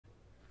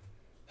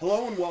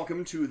Hello and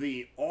welcome to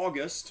the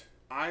August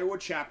Iowa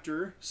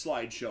Chapter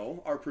slideshow.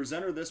 Our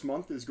presenter this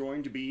month is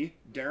going to be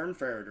Darren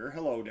Ferreter.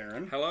 Hello,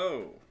 Darren.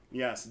 Hello.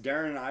 Yes,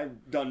 Darren and I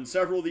have done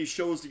several of these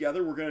shows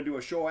together. We're going to do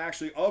a show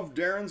actually of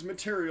Darren's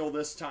material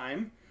this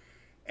time.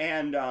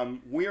 And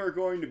we are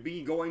going to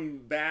be going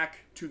back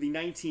to the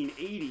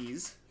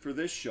 1980s for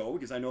this show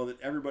because I know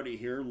that everybody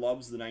here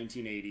loves the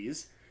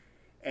 1980s.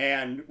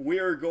 And we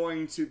are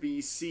going to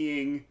be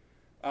seeing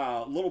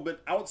a little bit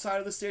outside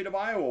of the state of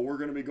Iowa. We're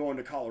going to be going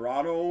to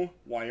Colorado,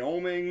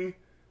 Wyoming.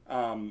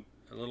 A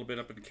little bit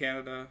up in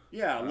Canada.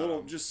 Yeah, a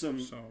little, just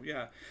some... So,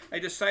 yeah. I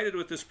decided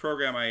with this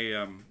program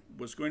I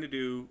was going to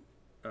do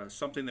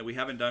something that we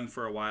haven't done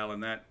for a while,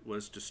 and that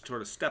was to sort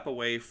of step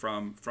away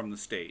from the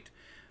state.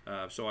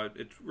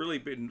 It's really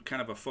been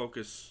kind of a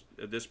focus,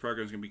 this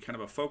program is going to be kind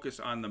of a focus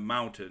on the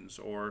mountains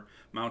or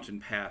mountain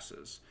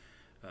passes.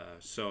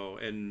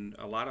 And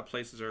a lot of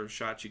places are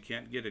shots you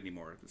can't get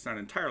anymore. It's not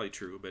entirely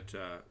true, but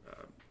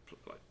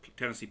like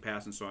Tennessee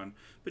Pass and so on.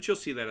 But you'll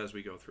see that as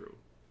we go through.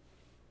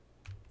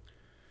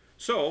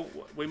 So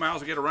we might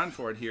as well get a run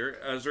for it here.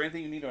 Is there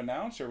anything you need to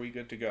announce, or are we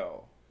good to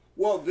go?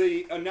 Well,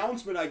 the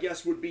announcement, I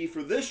guess, would be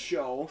for this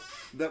show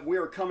that we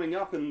are coming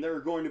up, and there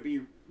are going to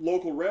be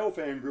local rail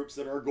fan groups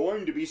that are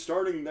going to be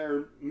starting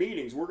their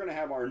meetings. We're going to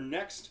have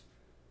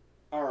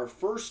our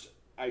first,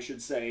 I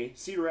should say,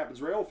 Cedar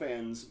Rapids Rail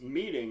Fans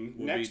meeting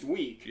next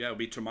week. Yeah, it'll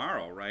be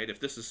tomorrow, right? If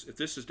this is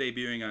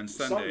debuting on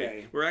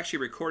Sunday. We're actually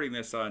recording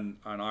this on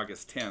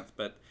August 10th,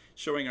 but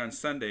showing on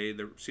Sunday,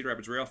 the Cedar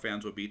Rapids Rail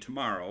Fans will be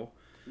tomorrow.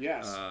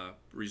 Yes.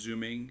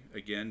 Resuming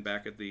again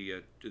back at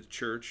the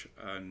church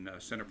on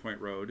Center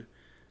Point Road,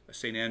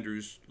 St.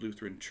 Andrew's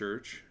Lutheran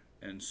Church.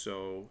 And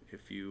so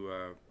if you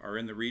are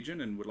in the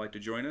region and would like to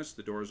join us,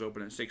 the doors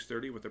open at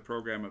 6:30 with a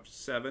program of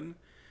 7.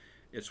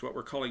 It's what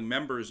we're calling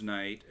Members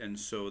Night, and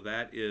so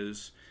that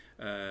is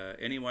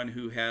anyone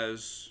who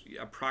has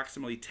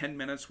approximately 10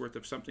 minutes worth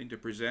of something to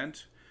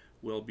present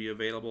will be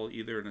available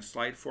either in a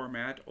slide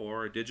format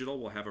or a digital.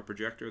 We'll have a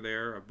projector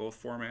there of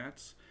both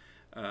formats.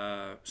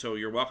 So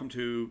you're welcome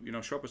to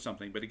show up with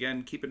something. But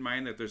again, keep in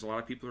mind that there's a lot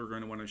of people who are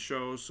going to want to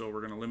show, so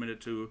we're going to limit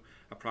it to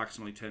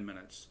approximately 10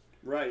 minutes.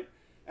 Right.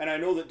 And I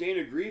know that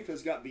Dana Grief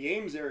has got the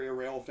Ames area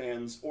rail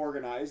fans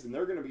organized, and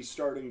they're going to be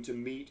starting to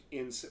meet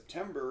in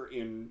September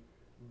in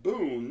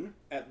Boone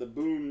at the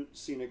Boone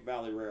Scenic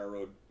Valley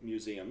Railroad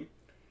Museum,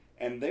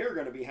 and they're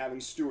going to be having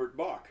Stuart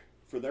Buck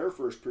for their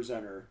first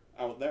presenter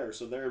out there.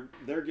 So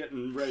they're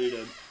getting ready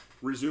to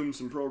resume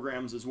some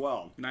programs as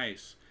well.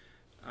 Nice.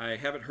 I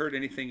haven't heard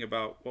anything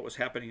about what was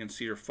happening in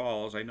Cedar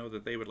Falls. I know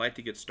that they would like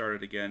to get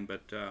started again,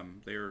 but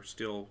they're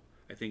still,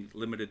 I think,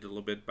 limited a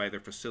little bit by their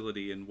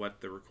facility and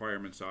what the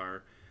requirements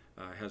are.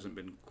 Hasn't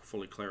been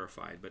fully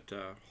clarified, but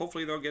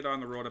hopefully they'll get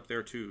on the road up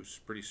there too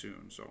pretty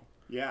soon. So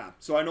yeah,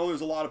 so I know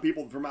there's a lot of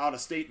people from out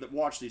of state that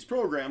watch these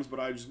programs, but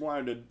I just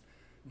wanted to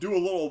do a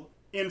little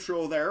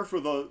intro there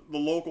for the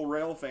local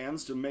rail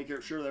fans to make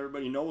sure that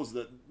everybody knows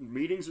that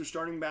meetings are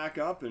starting back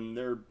up and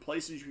there are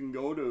places you can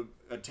go to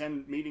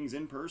attend meetings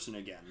in person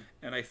again.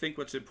 And I think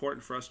what's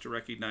important for us to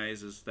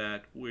recognize is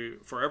that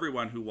for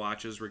everyone who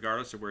watches,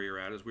 regardless of where you're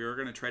at, is we are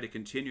going to try to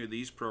continue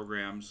these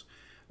programs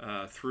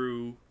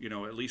through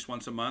at least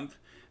once a month,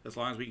 as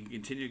long as we can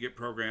continue to get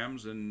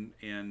programs and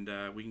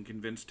we can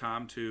convince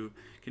Tom to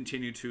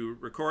continue to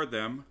record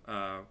them.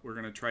 We're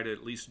going to try to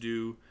at least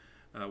do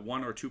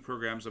 1 or 2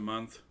 programs a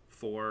month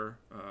for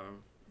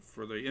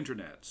the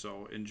internet.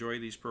 So enjoy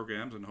these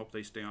programs and hope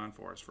they stay on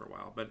for us for a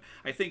while. But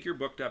I think you're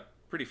booked up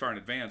pretty far in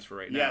advance for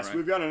right now, yes, right?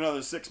 We've got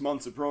another 6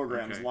 months of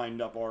programs lined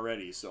up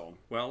already. So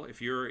well,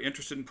 if you're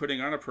interested in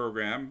putting on a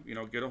program,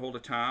 get a hold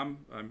of Tom.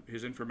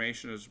 His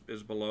information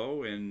is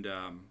below, and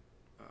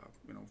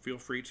feel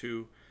free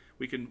to.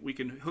 We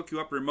can hook you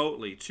up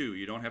remotely too.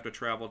 You don't have to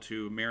travel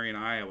to Marion,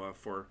 Iowa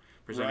for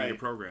presenting your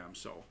program.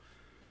 So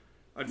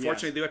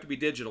unfortunately, they have to be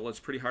digital. It's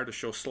pretty hard to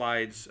show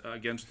slides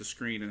against the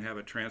screen and have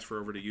it transfer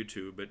over to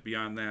YouTube. But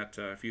beyond that,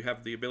 if you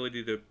have the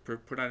ability to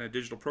put on a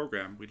digital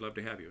program, we'd love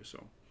to have you.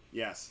 So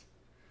yes.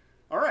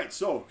 All right,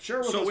 so share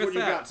with us what you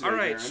got today, all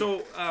right, Darren. so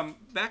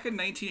back in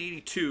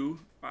 1982,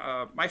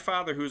 my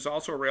father, who's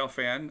also a rail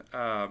fan,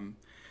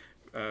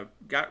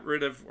 got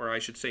rid of, or I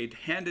should say,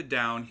 handed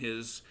down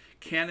his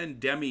Canon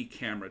Demi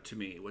camera to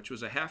me, which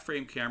was a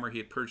half-frame camera he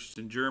had purchased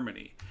in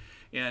Germany.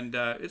 And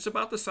it's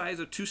about the size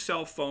of 2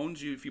 cell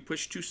phones. If you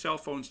push 2 cell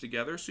phones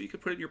together, so you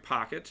could put it in your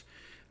pocket.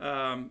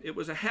 It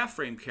was a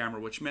half-frame camera,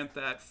 which meant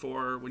that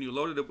for when you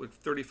loaded it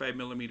with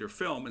 35mm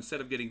film,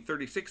 instead of getting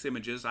 36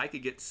 images, I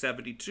could get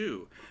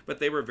 72, but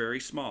they were very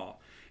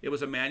small. It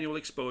was a manual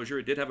exposure.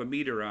 It did have a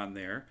meter on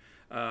there,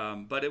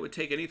 but it would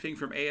take anything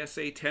from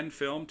ASA 10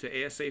 film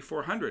to ASA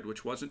 400,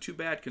 which wasn't too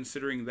bad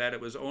considering that it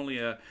was only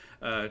a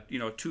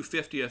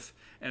 2/50th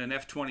and an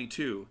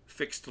f/22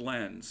 fixed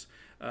lens.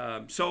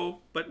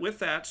 But with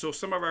that, so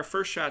some of our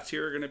first shots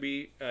here are going to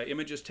be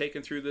images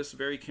taken through this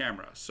very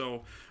camera.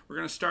 So we're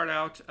going to start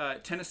out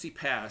Tennessee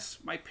Pass.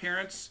 My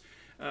parents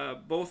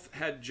both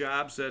had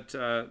jobs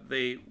that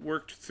they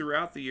worked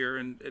throughout the year,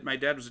 and my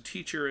dad was a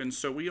teacher, and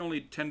so we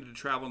only tended to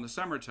travel in the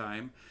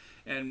summertime.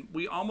 And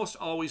we almost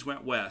always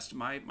went west.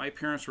 My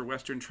parents were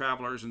Western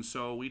travelers, and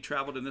so we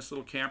traveled in this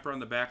little camper on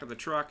the back of the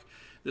truck.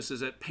 This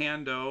is at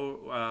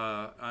Pando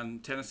on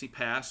Tennessee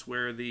Pass,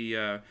 where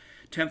the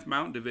 10th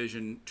Mountain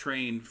Division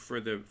trained for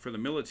the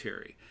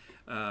military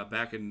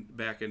back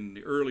in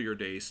the earlier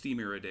days, steam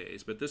era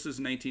days. But this is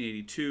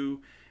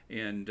 1982,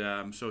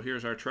 and so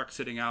here's our truck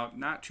sitting out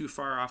not too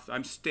far off.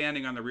 I'm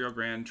standing on the Rio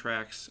Grande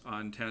tracks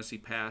on Tennessee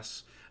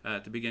Pass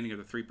at the beginning of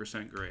the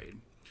 3% grade.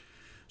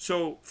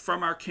 So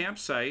from our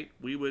campsite,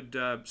 we would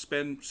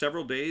spend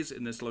several days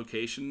in this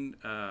location.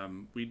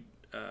 We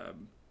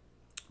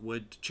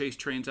would chase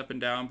trains up and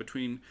down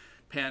between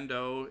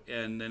Pando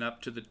and then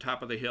up to the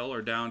top of the hill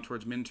or down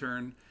towards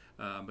Minturn.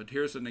 But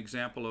here's an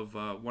example of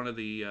one of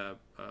the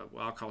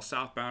what I'll call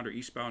southbound or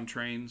eastbound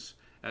trains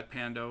at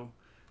Pando.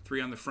 3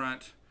 on the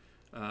front.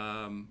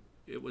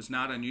 It was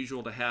not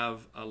unusual to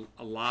have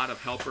a lot of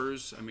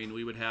helpers. I mean,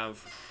 we would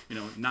have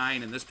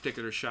 9 in this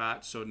particular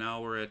shot. So now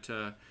we're at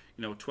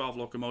 12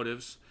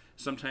 locomotives.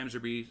 Sometimes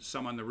there'd be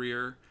some on the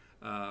rear,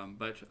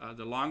 but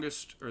the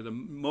longest or the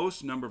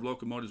most number of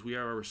locomotives we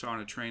ever saw on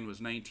a train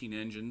was 19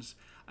 engines.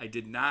 I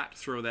did not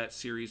throw that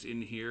series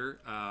in here.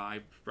 I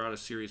brought a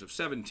series of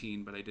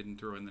 17, but I didn't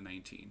throw in the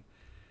 19.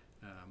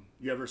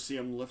 You ever see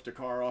them lift a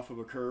car off of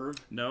a curve?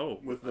 No.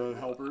 With the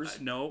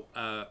helpers? No.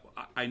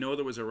 I know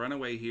there was a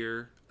runaway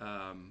here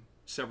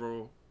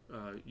several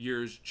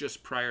years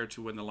just prior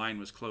to when the line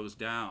was closed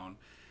down.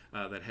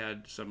 That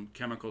had some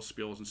chemical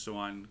spills and so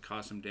on,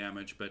 caused some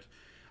damage. But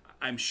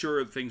I'm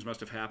sure things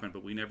must have happened,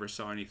 but we never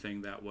saw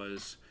anything that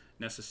was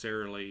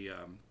necessarily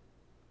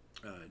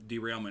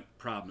derailment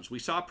problems. We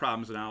saw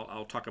problems, and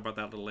I'll talk about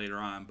that a little later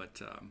on.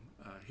 But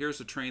here's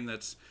a train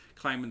that's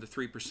climbing the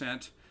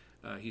 3%.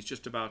 He's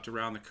just about to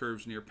round the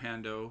curves near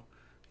Pando.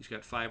 He's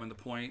got 5 on the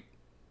point,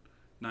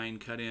 9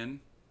 cut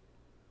in.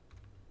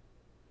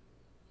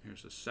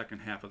 Here's the second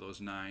half of those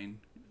 9.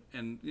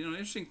 And the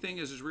interesting thing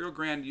is Rio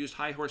Grande used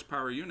high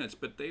horsepower units,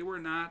 but they were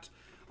not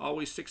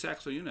always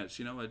 6-axle units.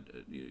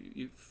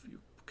 You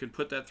can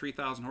put that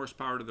 3,000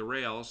 horsepower to the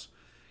rails.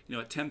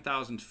 At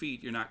 10,000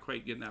 feet, you're not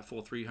quite getting that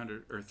full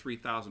 300 or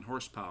 3,000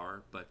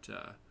 horsepower, but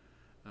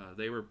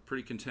they were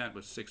pretty content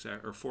with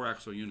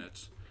 4-axle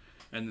units,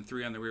 and then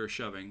 3 on the rear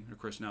shoving. Of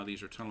course, now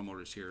these are tunnel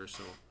motors here.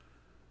 So,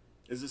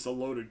 is this a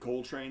loaded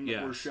coal train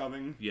that we're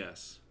shoving?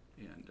 Yes,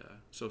 and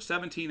so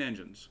 17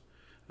 engines.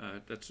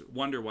 That's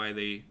wonder why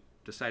they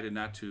decided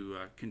not to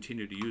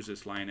continue to use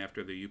this line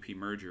after the UP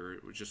merger.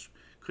 It just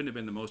couldn't have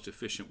been the most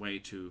efficient way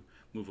to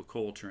move a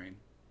coal train.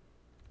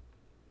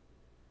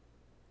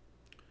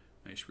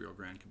 Nice Rio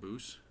Grande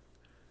caboose.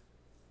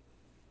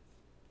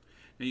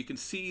 Now you can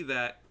see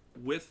that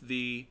with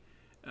the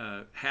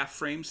half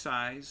frame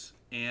size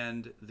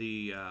and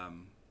the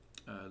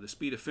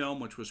speed of film,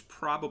 which was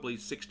probably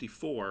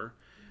 64,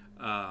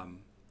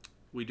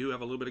 we do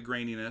have a little bit of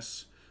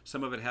graininess.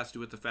 Some of it has to do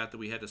with the fact that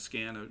we had to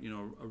scan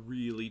a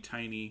really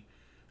tiny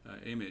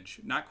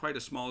image. Not quite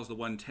as small as the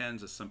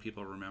 110s as some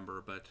people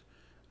remember, but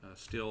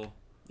still.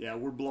 Yeah,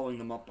 we're blowing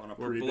them up on a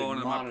pretty big monitor.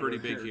 We're blowing them up pretty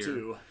big here.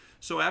 Too.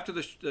 So after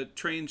the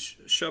train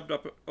shoved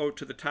up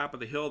to the top of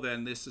the hill,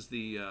 then this is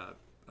the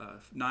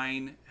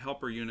 9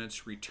 helper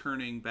units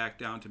returning back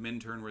down to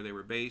Minturn where they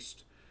were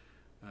based.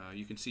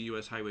 You can see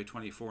U.S. Highway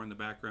 24 in the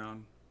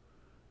background.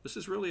 This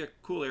is really a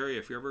cool area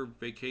if you ever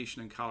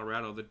vacation in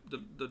Colorado.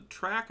 The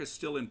track is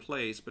still in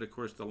place, but of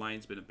course the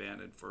line's been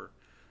abandoned for,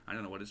 I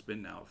don't know what it's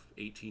been now,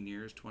 18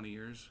 years, 20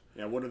 years.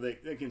 Yeah, what do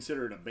they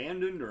consider it,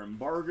 abandoned or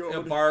embargoed?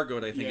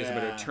 Embargoed, I think, is a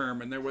better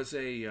term. And there was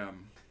a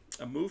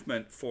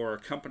movement for a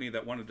company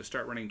that wanted to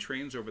start running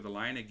trains over the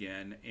line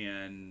again,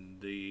 and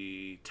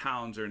the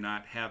towns are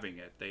not having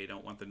it. They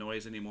don't want the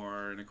noise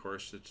anymore, and of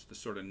course it's the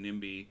sort of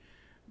NIMBY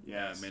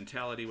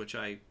mentality, which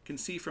I can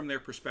see from their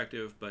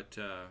perspective, but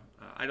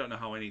I don't know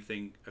how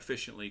anything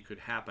efficiently could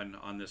happen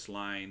on this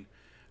line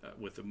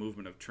with the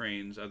movement of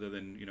trains, other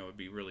than it'd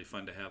be really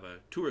fun to have a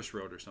tourist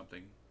road or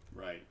something.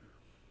 Right.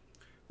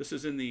 This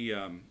is in the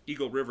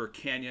Eagle River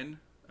Canyon.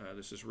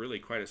 This is really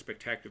quite a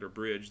spectacular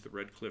bridge, the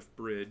Red Cliff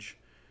Bridge.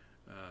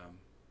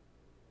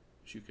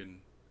 You can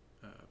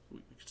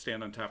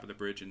stand on top of the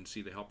bridge and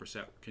see the helper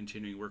set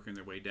continuing working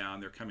their way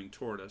down. They're coming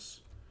toward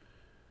us.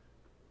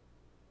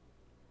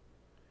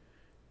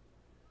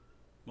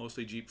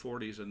 Mostly Jeep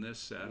 40s in this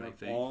set, I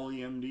think. All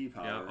EMD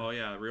power. Yeah. Oh,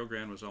 yeah. Rio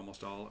Grande was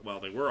almost all. Well,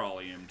 they were all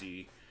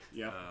EMD.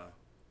 Yeah.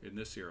 In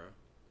this era.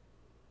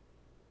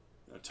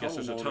 Guess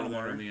there's a tunnel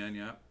motor in the end.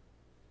 Yeah.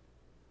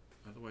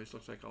 Otherwise,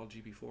 looks like all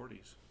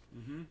GP40s.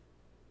 Mm-hmm.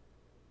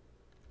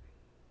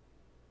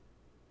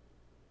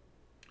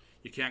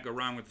 You can't go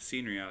wrong with the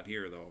scenery out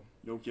here, though.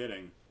 No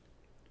kidding.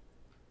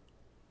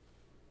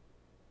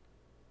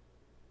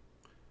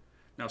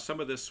 Now,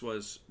 some of this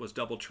was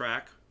double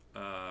track.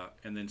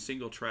 And then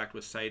single track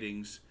with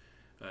sidings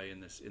in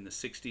the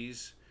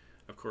 60s.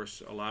 Of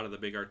course, a lot of the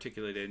big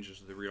articulated engines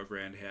that the Rio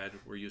Grande had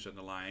were used on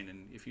the line.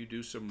 And if you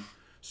do some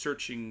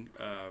searching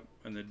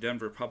on the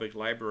Denver Public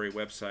Library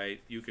website,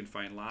 you can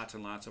find lots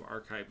and lots of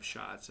archived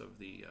shots of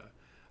the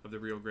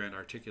Rio Grande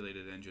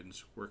articulated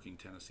engines working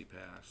Tennessee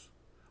Pass.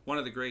 One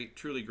of the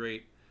truly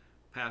great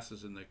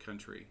passes in the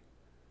country.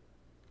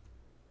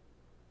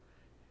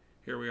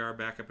 Here we are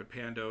back up at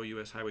Pando,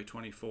 US Highway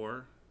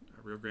 24.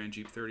 A Rio Grande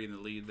Jeep 30 in the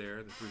lead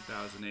there, the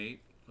 3008.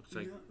 Looks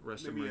like the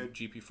rest of them are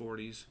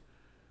GP40s.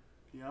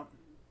 Yep.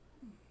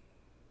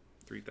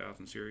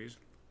 3000 series.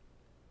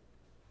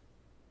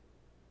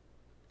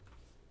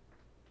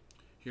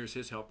 Here's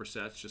his helper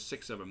sets, just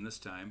 6 of them this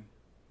time.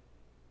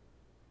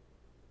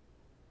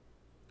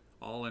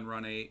 All in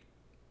run 8,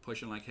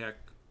 pushing like heck.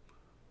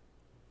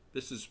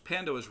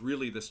 Pando is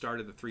really the start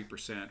of the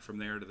 3% from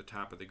there to the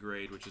top of the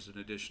grade, which is an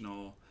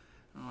additional,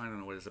 I don't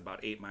know what it is,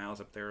 about 8 miles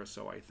up there or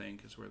so, I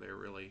think, is where they're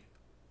really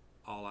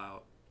all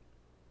out.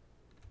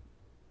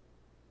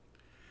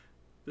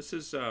 This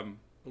is a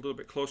little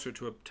bit closer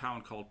to a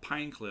town called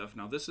Pine Cliff.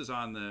 Now this is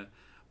on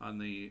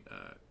the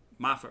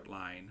Moffat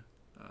line.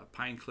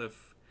 Pine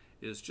Cliff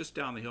is just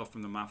down the hill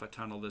from the Moffat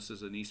Tunnel. This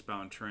is an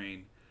eastbound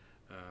train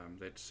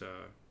that's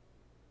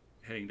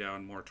heading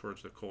down more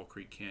towards the Coal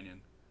Creek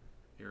Canyon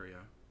area.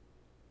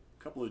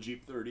 A couple of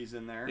Jeep 30s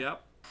in there.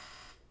 Yep.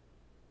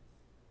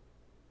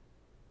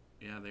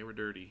 Yeah, they were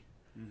dirty.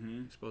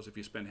 Mm-hmm. I suppose if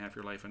you spend half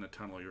your life in a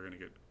tunnel, you're going to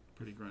get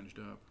pretty grunged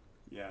up.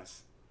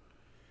 Yes.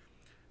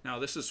 Now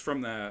this is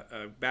from the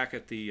back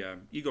at the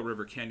Eagle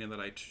River Canyon that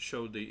I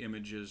showed the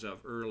images of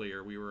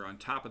earlier. We were on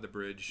top of the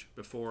bridge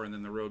before, and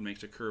then the road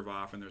makes a curve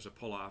off, and there's a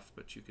pull-off,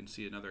 but you can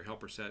see another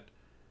helper set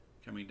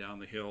coming down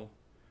the hill.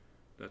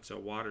 That's a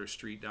water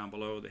street down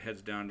below that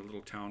heads down to a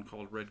little town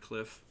called Red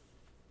Cliff,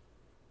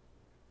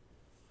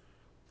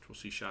 which we'll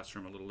see shots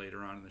from a little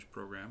later on in this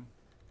program.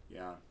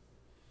 Yeah.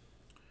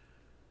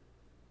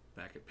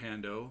 Back at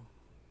Pando,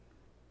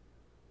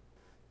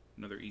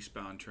 another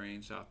eastbound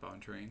train,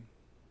 southbound train.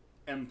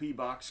 MP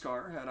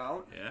boxcar head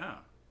out. Yeah.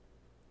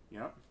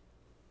 Yep.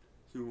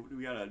 So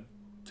we got a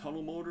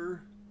tunnel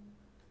motor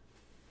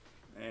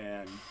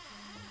and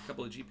a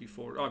couple of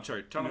GP40. Oh, I'm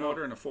sorry, tunnel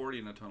motor and a 40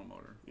 and a tunnel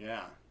motor.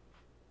 Yeah.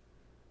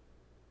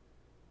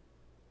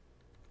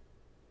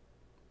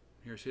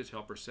 Here's his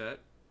helper set.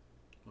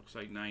 Looks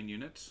like 9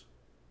 units.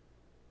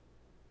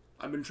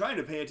 I've been trying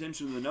to pay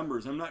attention to the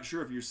numbers. I'm not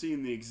sure if you're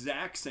seeing the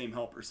exact same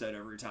helper set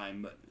every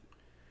time, but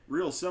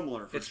real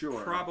similar for sure.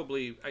 It's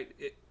probably,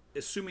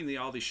 assuming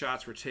all these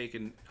shots were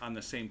taken on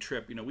the same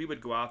trip, we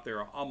would go out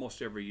there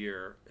almost every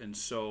year, and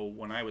so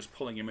when I was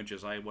pulling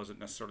images, I wasn't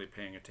necessarily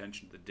paying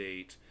attention to the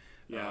date.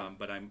 Yeah.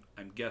 But I'm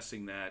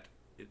guessing that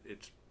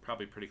it's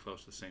probably pretty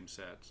close to the same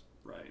sets.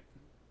 Right.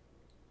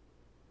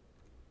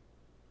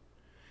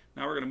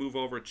 Now we're going to move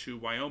over to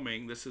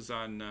Wyoming. This is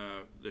on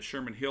the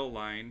Sherman Hill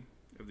line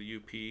of the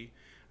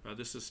UP.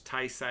 This is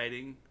tie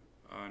siding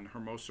on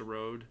Hermosa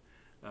Road.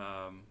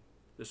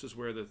 This is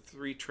where the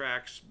 3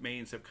 tracks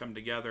mains have come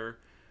together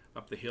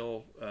up the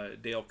hill,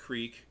 Dale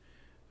Creek.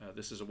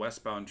 This is a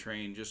westbound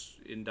train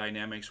just in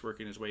dynamics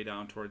working his way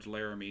down towards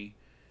Laramie.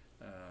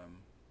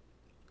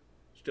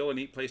 Still a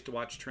neat place to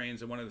watch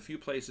trains, and one of the few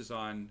places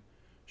on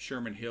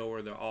Sherman Hill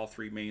where all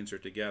 3 mains are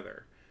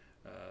together.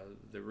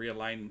 The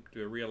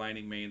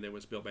realigning main that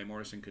was built by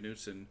Morrison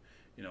Knudsen,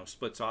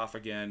 splits off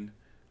again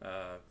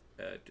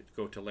to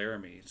go to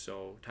Laramie.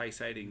 So tie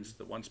siding's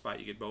the one spot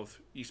you get both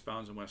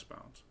eastbounds and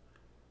westbounds.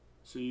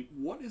 So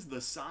what is the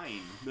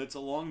sign that's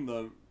along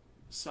the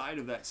side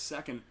of that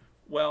second?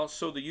 Well,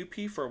 so the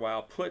UP for a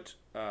while put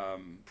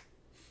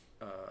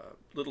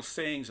little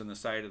sayings on the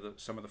side of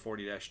some of the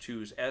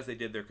 40-2s as they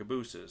did their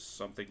cabooses.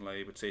 Something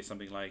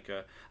like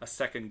a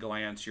second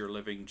glance, your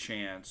living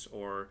chance,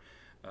 or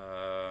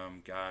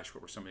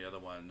what were some of the other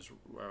ones?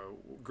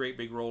 Great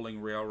Big Rolling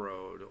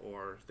Railroad,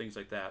 or things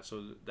like that.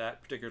 So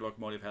that particular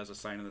locomotive has a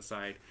sign on the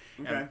side.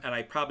 Okay. And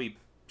I probably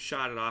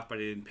shot it off, but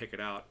I didn't pick it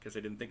out because I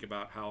didn't think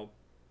about how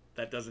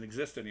that doesn't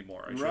exist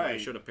anymore. I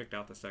should have picked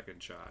out the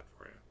second shot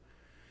for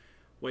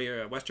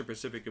you. Western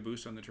Pacific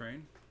caboose on the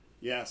train?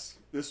 Yes.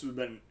 This would have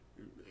been,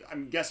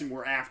 I'm guessing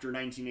we're after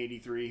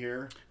 1983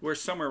 here. We're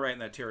somewhere right in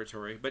that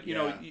territory. But,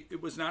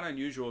 it was not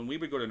unusual. And we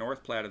would go to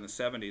North Platte in the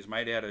 70s.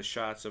 My dad has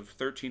shots of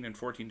 13 and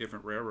 14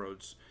 different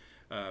railroads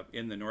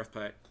in the North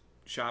Platte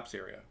shops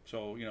area.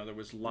 So, there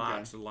was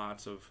lots and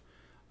lots of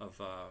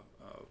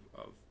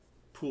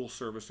pool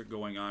service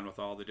going on with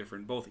all the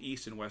different, both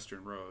east and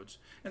western roads.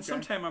 And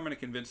sometime I'm going to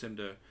convince him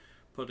to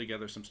put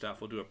together some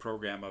stuff. We'll do a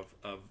program of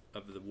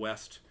the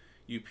West,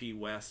 UP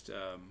West,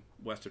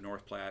 west of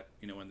North Platte,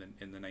 in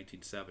the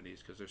 1970s,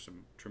 because there's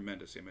some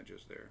tremendous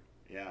images there.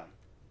 Yeah.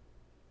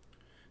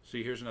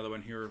 See, here's another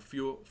one here: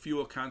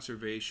 fuel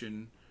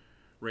conservation,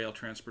 rail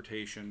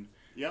transportation.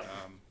 Yep.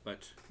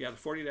 But yeah, the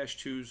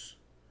 40-2s,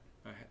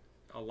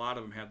 a lot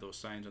of them had those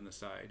signs on the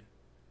side.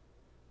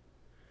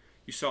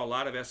 You saw a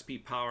lot of SP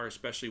power,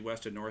 especially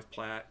west of North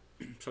Platte.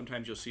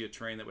 Sometimes you'll see a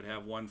train that would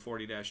have one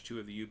 40-2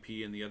 of the UP,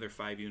 and the other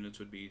 5 units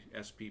would be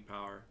SP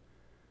power.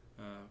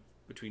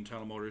 Between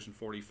tunnel motors and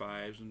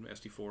 45s and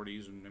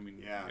SD40s, and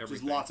everything.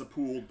 Just lots of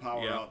pooled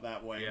power out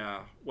that way.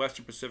 Yeah,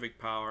 Western Pacific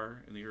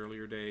Power in the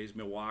earlier days,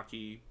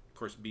 Milwaukee, of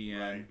course, BN.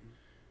 Right.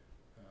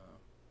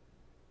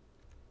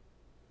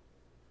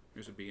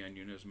 Here's a BN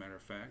unit, as a matter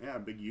of fact. Yeah, a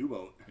big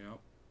U-boat. Yep.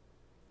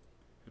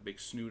 A big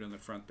snoot on the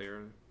front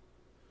there.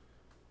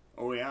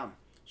 Oh, yeah.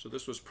 So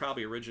this was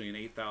probably originally an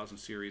 8000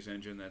 series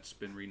engine that's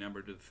been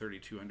renumbered to the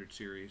 3200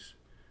 series.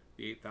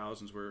 The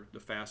 8000s were the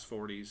fast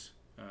 40s.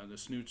 The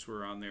snoots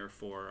were on there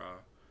for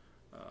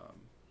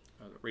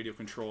radio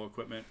control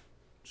equipment,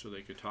 so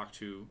they could talk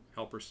to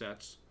helper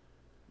sets.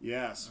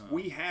 Yes,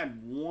 we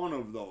had one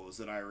of those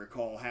that I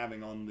recall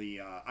having on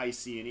the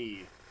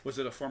IC&E. Was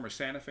it a former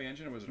Santa Fe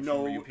engine, or was it a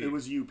No, former UP? it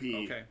was UP.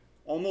 Okay.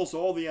 Almost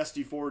all the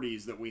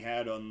SD40s that we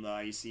had on the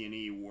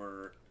IC&E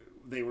were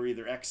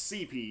either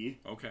ex-CP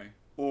Okay.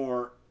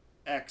 or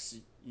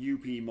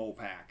ex-UP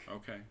Mopac.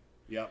 Okay.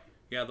 Yep.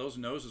 Yeah, those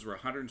noses were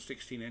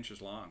 116 inches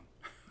long.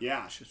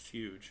 Yeah. It's just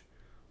huge.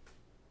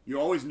 You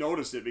always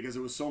noticed it because it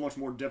was so much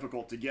more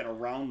difficult to get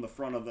around the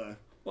front of the...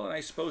 Well, and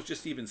I suppose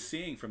just even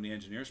seeing from the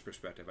engineer's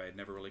perspective, I had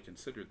never really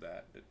considered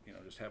that. You know,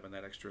 just having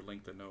that extra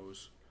length of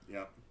nose.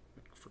 Yep.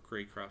 For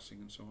grade crossing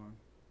and so on.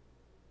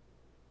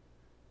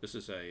 This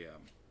is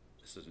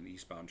an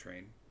eastbound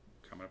train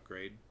coming up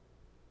grade.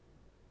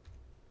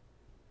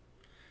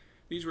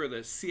 These were the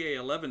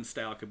CA11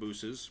 style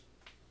cabooses.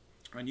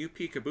 On UP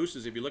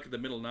cabooses, if you look at the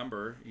middle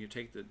number, you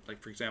take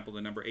for example,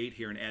 the number 8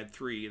 here and add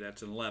 3,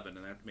 that's an 11,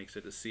 and that makes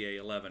it a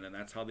CA11, and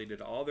that's how they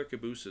did all their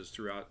cabooses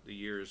throughout the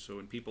years. So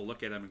when people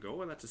look at them and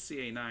go, oh, that's a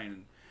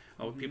CA9,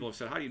 and people have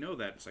said, how do you know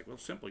that? It's like, well,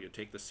 simple, you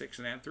take the 6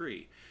 and add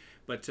 3.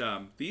 But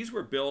these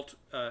were built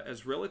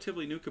as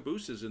relatively new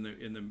cabooses in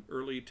the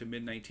early to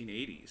mid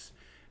 1980s,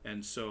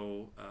 and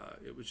so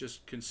it was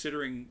just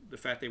considering the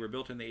fact they were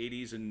built in the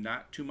 80s and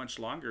not too much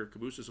longer,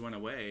 cabooses went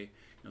away.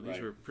 You know,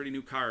 these were pretty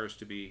new cars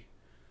to be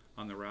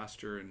on the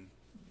roster, and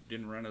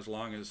didn't run as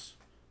long as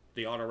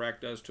the auto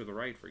rack does to the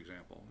right, for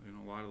example. You know,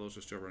 a lot of those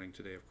are still running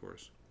today, of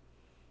course.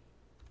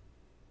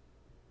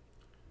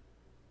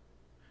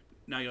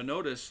 Now you'll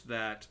notice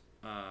that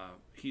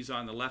he's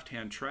on the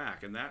left-hand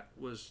track, and that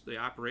was the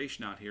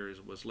operation out here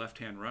was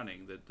left-hand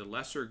running. The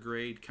lesser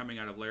grade coming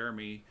out of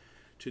Laramie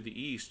to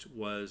the east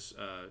was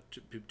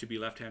to be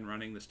left-hand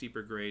running. The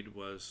steeper grade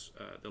was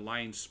the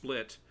line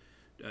split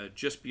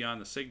just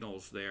beyond the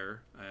signals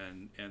there,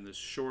 and the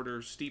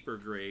shorter, steeper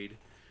grade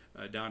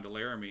down to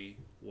Laramie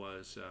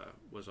was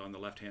on the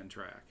left-hand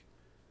track.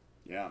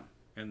 Yeah.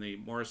 And the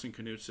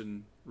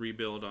Morrison-Knudsen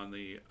rebuild on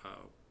the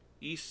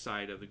east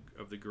side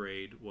of the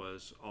grade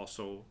was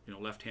also, you know,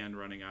 left-hand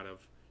running out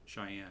of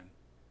Cheyenne.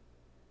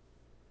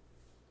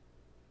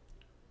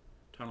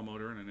 Tunnel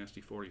motor and an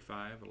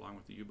SD45 along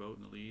with the U-boat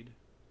in the lead.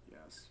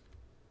 Yes.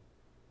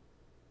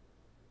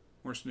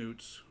 More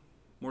snoots,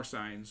 more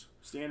signs.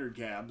 Standard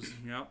cabs.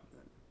 Yep.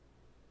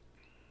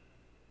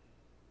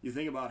 You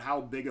think about how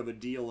big of a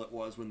deal it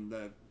was when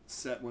the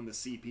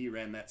CP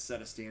ran that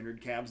set of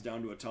standard cabs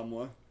down to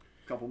Ottumwa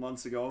a couple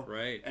months ago.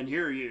 Right. And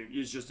here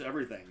it's just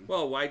everything.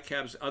 Well, wide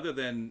cabs, other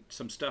than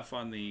some stuff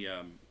on the,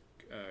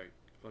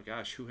 oh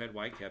gosh, who had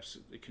wide cabs?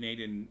 The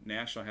Canadian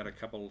National had a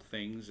couple of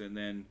things, and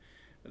then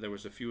there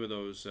was a few of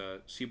those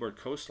Seaboard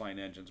Coastline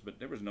engines, but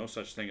there was no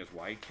such thing as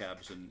wide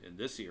cabs in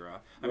this era.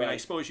 I mean, I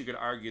suppose you could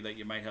argue that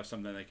you might have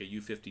something like a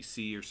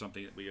U50C or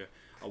something that would be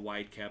a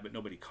wide cab, but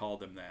nobody called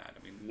them that.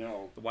 I mean,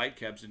 no. The wide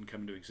cabs didn't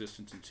come into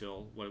existence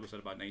until, what was it,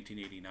 about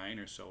 1989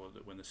 or so,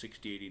 when the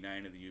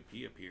 6089 of the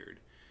UP appeared.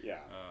 Yeah.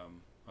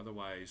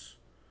 Otherwise...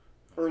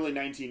 Early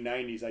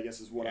 1990s, I guess,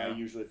 is what I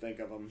usually think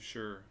of them.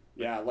 Sure.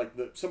 Yeah, like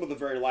some of the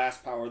very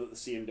last power that the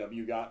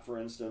CMW got, for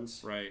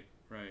instance. Right,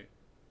 right.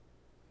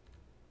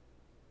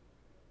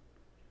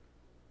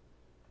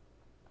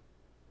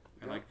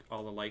 I like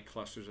all the light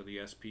clusters of the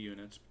SP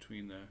units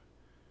between the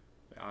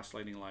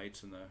oscillating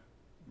lights and the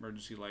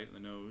emergency light in the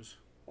nose.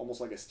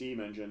 Almost like a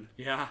steam engine.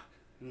 Yeah.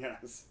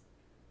 Yes.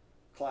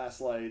 Class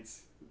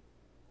lights.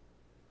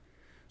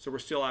 So we're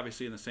still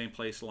obviously in the same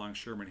place along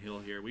Sherman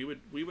Hill here. We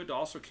would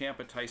also camp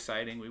at Tie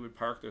Siding. We would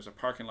park. There's a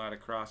parking lot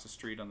across the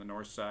street on the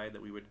north side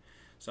that we would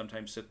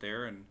sometimes sit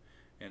there and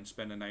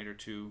spend a night or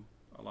two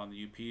along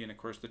the UP. And of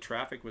course the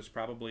traffic was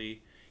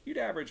probably, you'd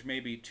average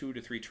maybe 2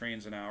 to 3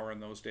 trains an hour in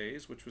those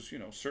days, which was, you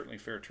know, certainly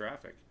fair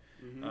traffic.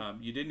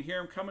 Mm-hmm. You didn't hear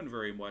them coming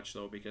very much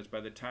though, because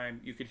by the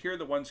time you could hear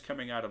the ones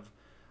coming out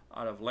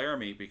of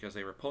Laramie because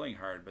they were pulling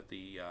hard, but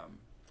the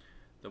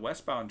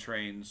westbound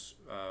trains,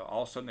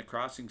 all of a sudden the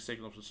crossing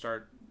signals would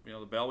start, you know,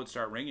 the bell would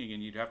start ringing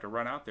and you'd have to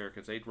run out there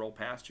because they'd roll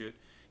past you,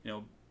 you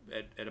know,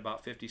 at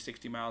about 50,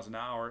 60 miles an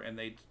hour, and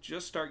they'd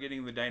just start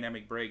getting the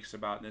dynamic brakes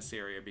about in this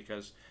area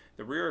because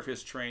the rear of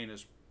his train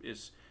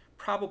is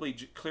probably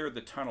cleared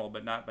the tunnel,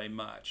 but not by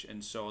much,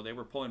 and so they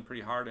were pulling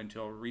pretty hard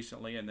until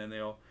recently, and then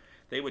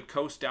they would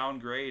coast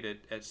downgrade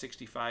at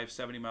 65,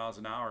 70 miles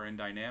an hour in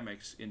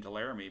dynamics into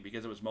Laramie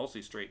because it was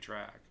mostly straight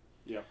track.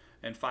 Yeah.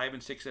 And 5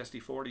 and 6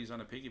 SD40s on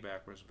a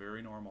piggyback was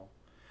very normal.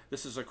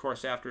 This is, of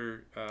course,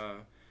 after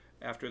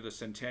the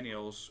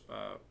Centennials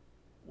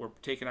were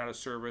taken out of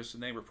service,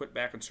 and they were put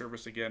back in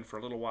service again for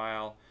a little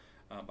while.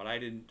 But I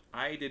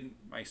didn't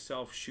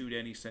myself shoot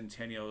any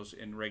Centennials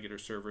in regular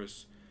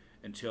service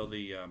until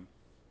the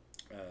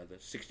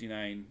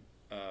 69.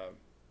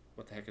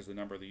 What the heck is the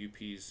number of the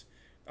UP's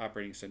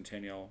operating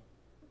Centennial?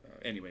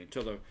 Anyway,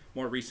 until the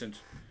more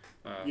recent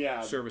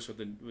service with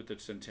the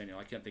Centennial.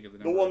 I can't think of the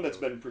number. The one that's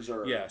been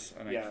preserved. Yes,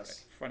 and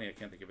yes. Funny, I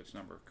can't think of its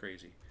number.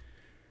 Crazy.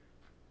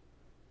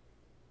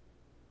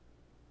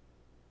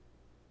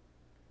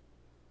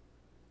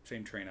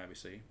 Same train,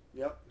 obviously.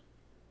 Yep.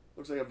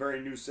 Looks like a very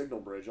new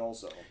signal bridge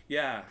also.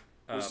 Yeah.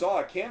 We saw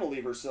a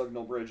cantilever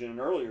signal bridge in an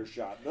earlier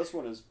shot. This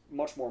one is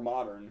much more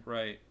modern.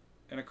 Right.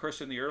 And of course,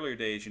 in the earlier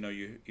days, you know,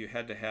 you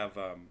had to have,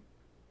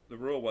 the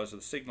rule was that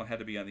the signal had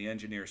to be on the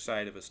engineer's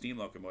side of a steam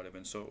locomotive.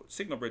 And so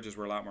signal bridges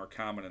were a lot more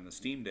common in the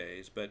steam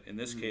days. But in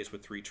this case,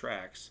 with 3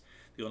 tracks,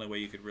 the only way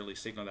you could really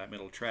signal that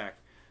middle track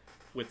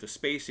with the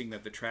spacing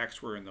that the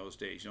tracks were in those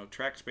days. You know,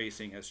 track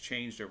spacing has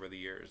changed over the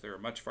years. They're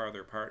much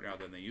farther apart now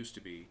than they used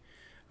to be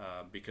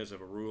because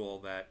of a rule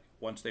that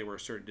once they were a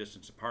certain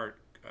distance apart,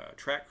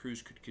 track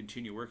crews could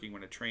continue working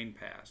when a train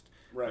passed.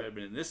 Right.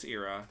 But in this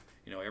era,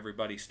 you know,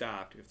 everybody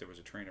stopped if there was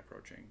a train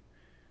approaching.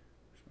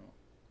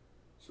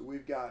 So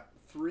we've got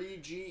 3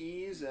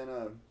 GEs and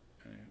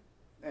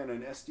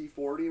an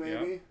SD40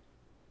 maybe. Yeah.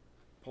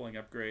 Pulling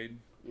upgrade.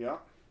 Yeah.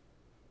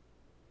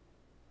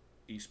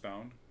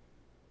 Eastbound.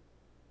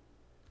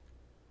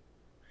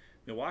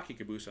 Milwaukee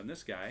caboose on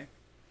this guy.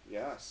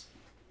 Yes.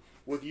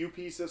 With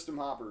UP system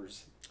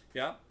hoppers.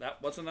 Yeah,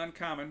 that wasn't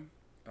uncommon.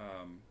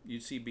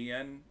 You'd see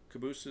BN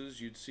cabooses.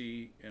 You'd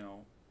see, you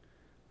know,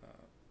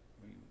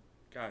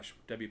 gosh,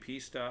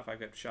 WP stuff. I've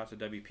got shots of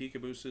WP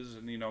cabooses,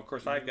 and you know, of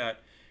course, I've got,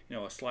 you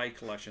know, a slide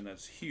collection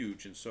that's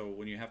huge, and so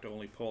when you have to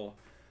only pull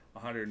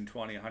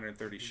 120,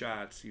 130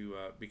 shots, you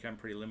become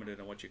pretty limited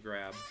on what you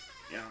grab.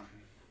 Yeah.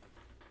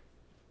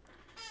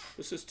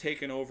 This is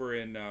taken over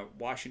in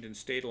Washington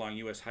State along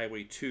U.S.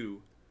 Highway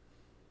 2.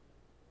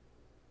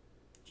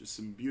 Just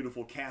some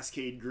beautiful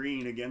cascade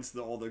green against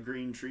all the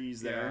green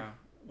trees there. Yeah,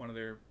 one of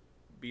their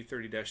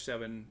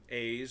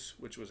B-30-7As,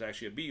 which was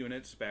actually a B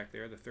unit, back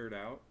there, the third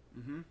out.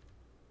 Mm-hmm. You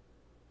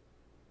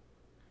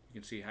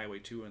can see Highway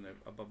 2 in the,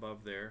 up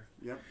above there.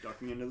 Yep,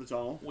 ducking into the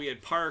tunnel. We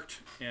had parked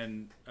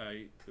and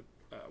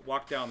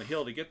walked down the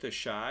hill to get this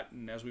shot,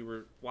 and as we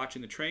were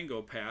watching the train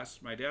go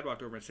past, my dad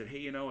walked over and said, hey,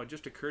 you know, it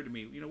just occurred to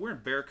me, you know, we're in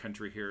bear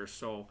country here,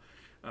 so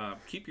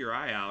keep your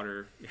eye out,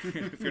 or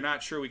if you're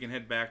not sure, we can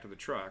head back to the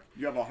truck.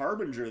 You have a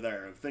harbinger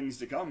there of things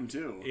to come,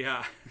 too.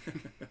 Yeah.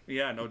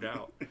 Yeah, no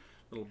doubt.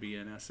 Little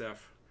BNSF,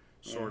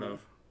 sort of.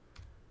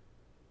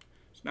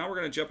 So now we're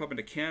going to jump up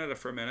into Canada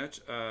for a minute.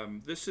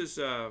 This is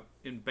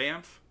in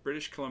Banff,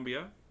 British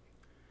Columbia.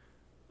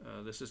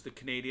 This is the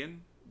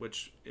Canadian,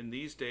 which in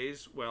these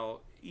days,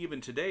 well,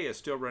 even today is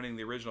still running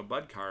the original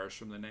Bud cars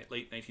from the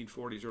late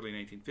 1940s, early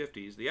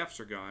 1950s. The Fs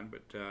are gone,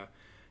 but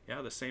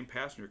yeah, the same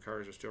passenger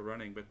cars are still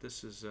running. But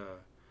this was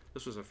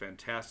a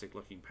fantastic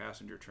looking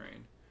passenger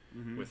train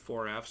with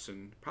 4 Fs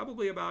and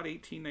probably about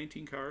 18,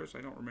 19 cars.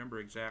 I don't remember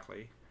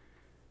exactly.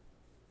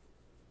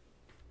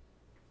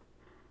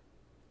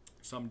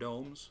 Some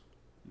domes.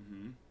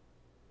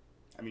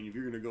 I mean, if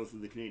you're going to go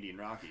through the Canadian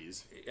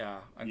Rockies, yeah,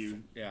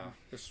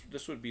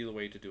 this would be the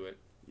way to do it.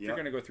 If you're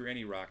going to go through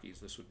any Rockies,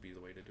 this would be the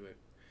way to do it.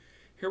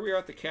 Here we are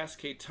at the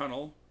Cascade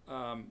Tunnel.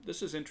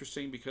 This is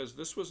interesting because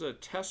this was a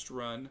test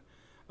run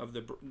of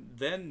the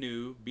then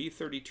new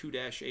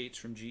B-32-8s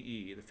from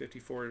GE, the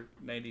 54,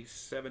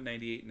 97,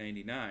 98,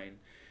 99.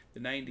 The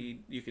 90,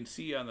 you can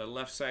see on the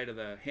left side of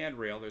the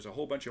handrail, there's a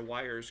whole bunch of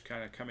wires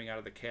kind of coming out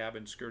of the cab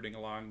and skirting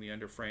along the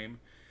underframe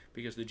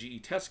because the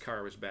GE test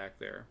car was back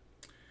there.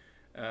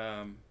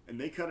 And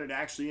they cut it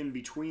actually in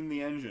between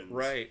the engines.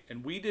 Right,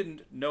 and we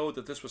didn't know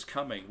that this was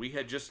coming. We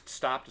had just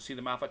stopped to see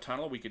the Moffat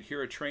Tunnel. We could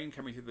hear a train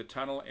coming through the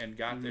tunnel and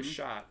got this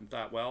shot and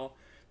thought, well,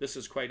 this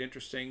is quite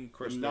interesting. Of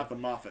course, not the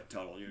Moffat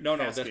Tunnel. No,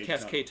 the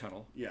Cascade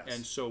Tunnel. Yes.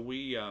 And so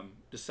we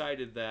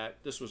decided that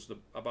this was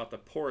about the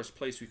poorest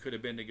place we could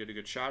have been to get a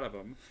good shot of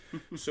them.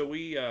 So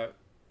we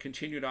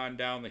continued on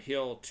down the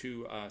hill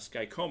to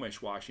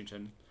Skykomish,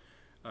 Washington,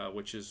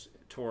 which is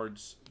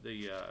towards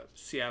the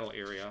Seattle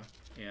area,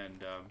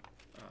 and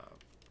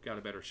got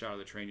a better shot of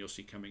the train you'll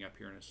see coming up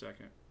here in a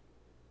second.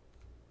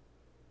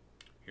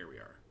 Here we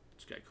are,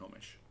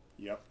 Skykomish.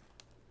 Yep.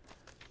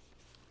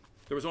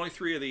 There was only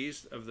 3 of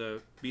these, of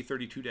the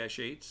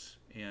B-32-8s,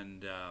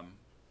 and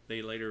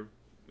they later,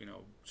 you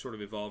know, sort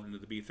of evolved into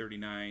the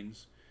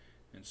B-39s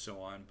and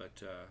so on,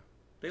 but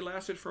they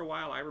lasted for a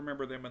while. I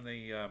remember them in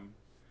the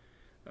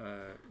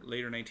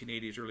later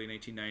 1980s, early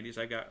 1990s.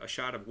 I got a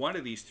shot of one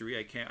of these 3.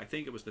 I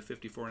think it was the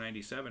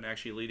 5497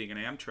 actually leading an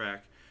Amtrak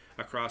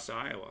across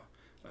Iowa.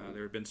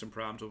 There had been some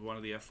problems with one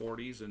of the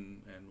F-40s,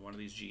 and one of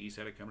these GEs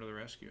had to come to the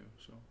rescue.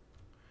 So,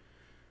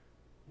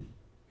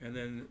 and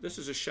then this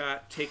is a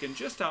shot taken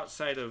just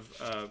outside of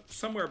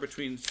somewhere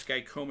between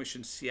Skykomish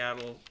and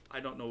Seattle.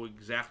 I don't know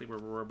exactly where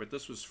we were, but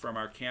this was from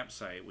our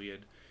campsite.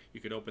 You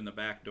could open the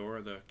back door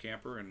of the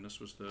camper, and this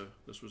was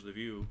the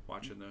view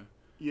watching the.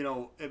 You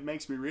know, it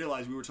makes me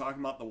realize we were talking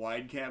about the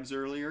wide cabs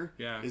earlier.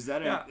 Yeah. Is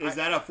that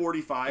a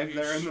 45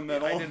 there in the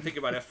middle? I didn't think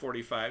about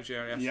F-45s.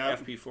 Yeah,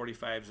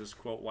 FP-45s as,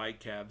 quote, wide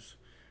cabs.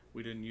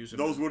 We didn't use them.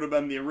 Those would have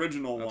been the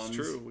original ones. That's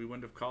true. We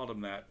wouldn't have called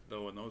them that,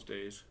 though, in those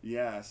days.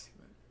 Yes.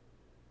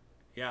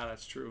 Yeah,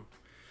 that's true.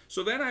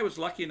 So then I was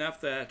lucky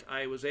enough that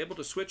I was able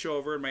to switch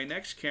over, and my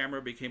next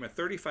camera became a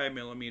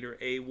 35mm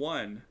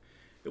A1.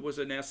 It was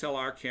an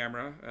SLR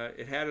camera.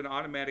 It had an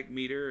automatic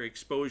meter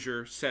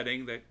exposure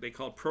setting that they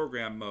called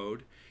program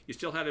mode. You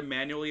still had to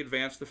manually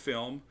advance the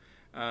film.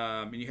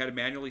 And you had to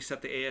manually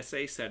set the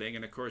ASA setting.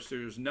 And of course,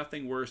 there's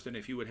nothing worse than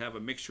if you would have a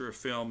mixture of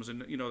films.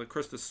 And you know, of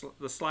course,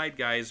 the slide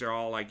guys are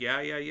all like,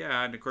 yeah, yeah,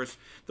 yeah. And of course,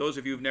 those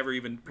of you who've never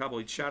even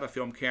probably shot a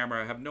film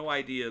camera have no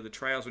idea the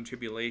trials and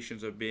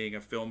tribulations of being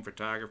a film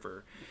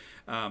photographer.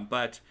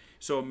 But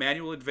so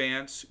manual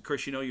advance, of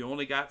course, you know, you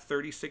only got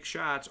 36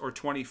 shots or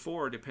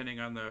 24, depending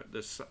on the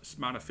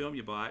amount of film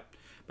you bought.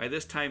 By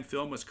this time,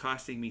 film was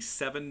costing me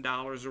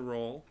 $7 a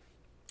roll,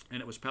 and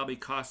it was probably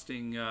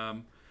costing,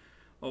 I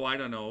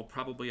don't know,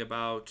 probably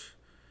about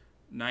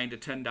 $9 to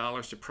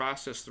 $10 to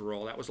process the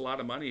roll. That was a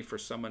lot of money for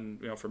someone,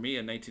 you know, for me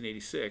in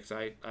 1986.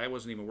 I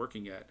wasn't even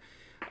working yet.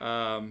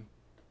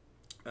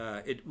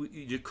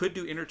 You could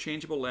do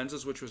interchangeable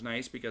lenses, which was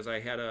nice because I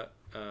had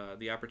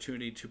the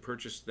opportunity to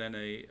purchase then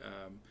a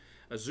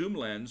zoom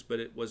lens, but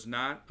it was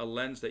not a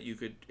lens that you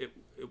could. It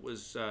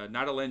was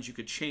not a lens you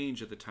could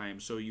change at the time.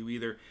 So you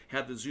either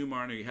had the zoom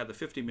on or you had the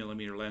 50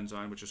 millimeter lens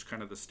on, which is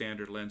kind of the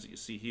standard lens that you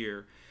see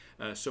here.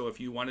 So if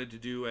you wanted to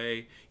do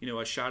a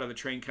shot of the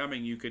train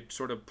coming, you could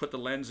sort of put the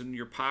lens in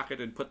your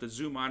pocket and put the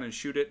zoom on and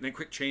shoot it, and then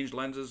quick change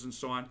lenses and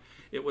so on.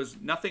 It was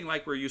nothing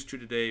like we're used to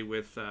today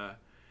with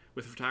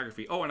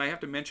photography. Oh, and I have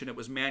to mention it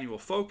was manual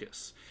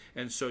focus.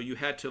 And so you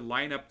had to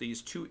line up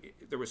these two,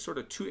 there was sort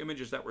of two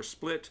images that were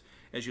split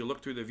as you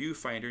looked through the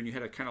viewfinder, and you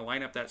had to kind of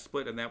line up that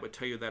split, and that would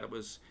tell you that it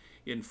was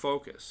in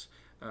focus.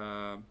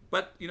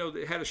 But, you know,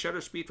 it had a shutter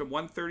speed from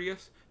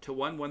 1/30th to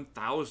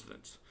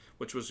 1/1000th,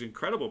 which was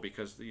incredible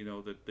because, you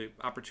know, the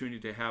opportunity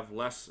to have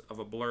less of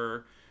a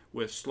blur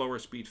with slower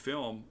speed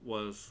film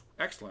was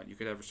excellent. You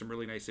could have some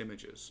really nice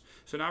images.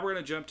 So now we're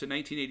going to jump to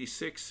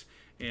 1986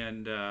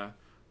 and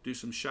do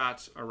some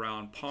shots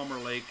around Palmer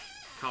Lake,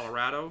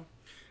 Colorado.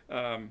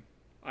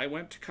 I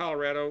went to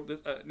Colorado.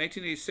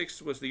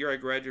 1986 was the year I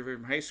graduated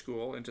from high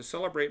school, and to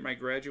celebrate my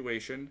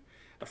graduation,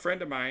 a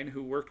friend of mine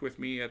who worked with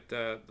me at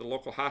the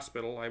local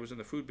hospital, I was in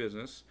the food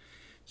business,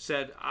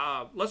 said,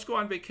 let's go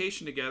on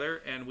vacation together,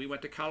 and we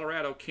went to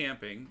Colorado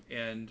camping,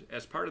 and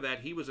as part of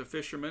that, he was a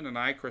fisherman, and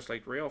I, of course,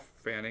 liked rail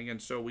fanning,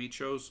 and so we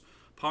chose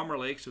Palmer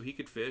Lake so he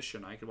could fish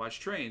and I could watch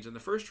trains, and the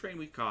first train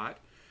we caught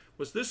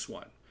was this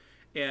one.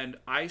 And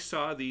I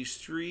saw these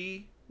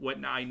three,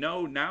 what I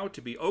know now to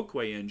be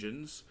Oakway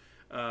engines.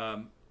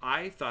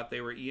 I thought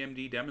they were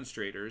EMD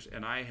demonstrators,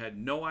 and I had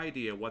no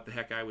idea what the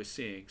heck I was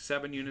seeing.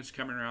 7 units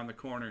coming around the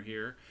corner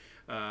here.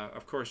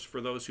 Of course,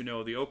 for those who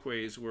know, the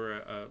Oakways were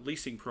a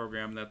leasing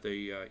program that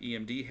the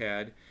EMD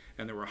had,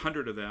 and there were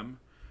 100 of them,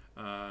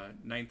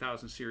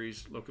 9000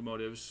 series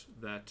locomotives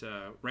that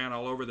ran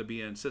all over the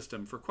BN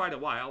system for quite a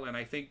while, and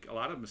I think a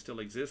lot of them still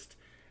exist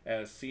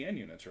as CN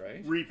units,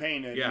 right?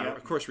 Repainted. Yeah, yep.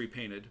 Of course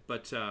repainted.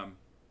 But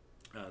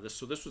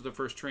this was the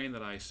first train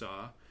that I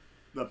saw.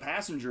 The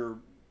passenger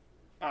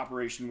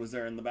operation was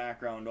there in the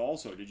background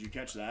also. Did you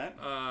catch that?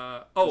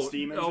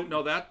 Steam engine?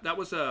 No, that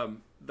was or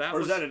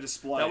was that a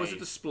display? That was a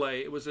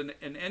display. It was an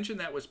engine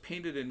that was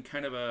painted in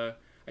kind of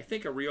I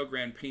think a Rio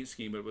Grande paint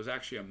scheme, but it was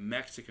actually a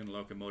Mexican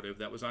locomotive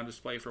that was on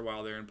display for a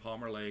while there in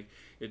Palmer Lake.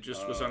 It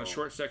just was on a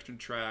short section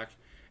track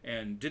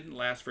and didn't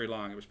last very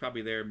long. It was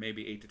probably there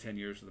maybe 8 to 10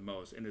 years at the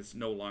most, and it's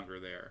no longer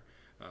there.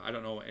 I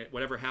don't know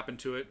whatever happened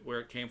to it,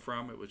 where it came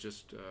from. It was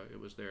just it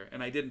was there,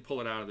 and I didn't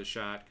pull it out of the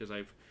shot because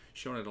I've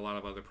shown it a lot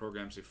of other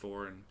programs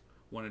before and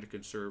wanted to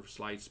conserve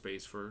slide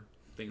space for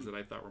things that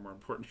I thought were more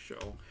important to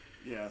show.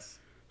 Yes.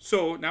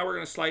 So now we're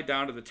going to slide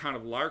down to the town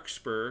of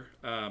Larkspur.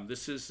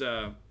 This is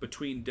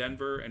between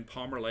Denver and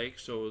Palmer Lake,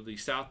 so the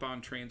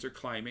southbound trains are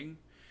climbing.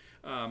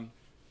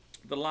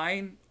 The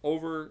line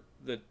over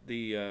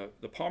the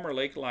Palmer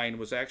Lake line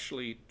was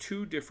actually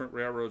two different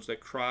railroads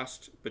that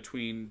crossed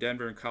between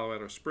Denver and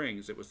Colorado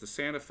Springs. It was the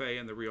Santa Fe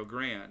and the Rio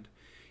Grande.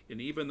 And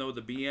even though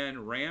the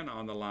BN ran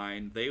on the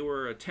line, they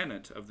were a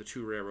tenant of the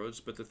two railroads,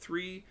 but the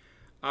three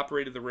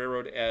operated the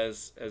railroad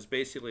as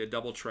basically a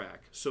double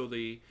track. So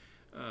the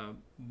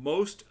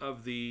most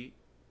of the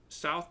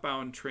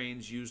southbound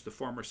trains used the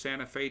former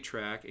Santa Fe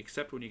track,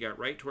 except when you got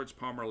right towards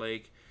Palmer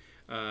Lake,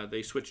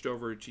 they switched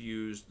over to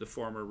use the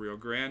former Rio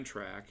Grande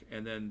track,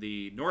 and then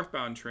the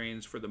northbound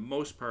trains, for the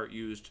most part,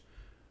 used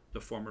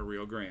the former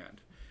Rio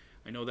Grande.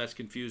 I know that's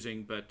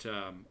confusing, but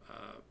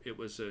it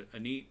was a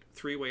neat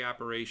three-way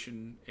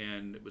operation,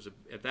 and it was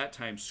at that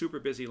time super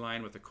busy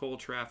line with the coal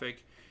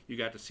traffic. You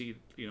got to see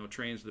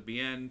trains of the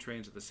BN,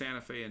 trains of the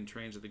Santa Fe, and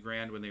trains of the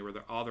Grand when they were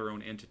all their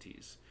own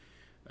entities.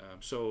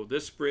 So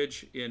this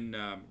bridge in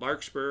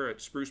Larkspur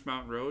at Spruce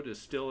Mountain Road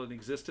is still in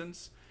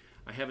existence.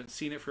 I haven't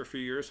seen it for a few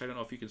years. So I don't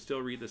know if you can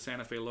still read the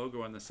Santa Fe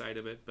logo on the side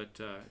of it,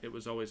 but it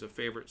was always a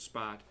favorite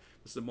spot.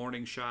 This is a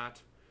morning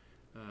shot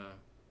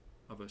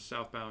of a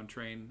southbound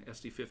train,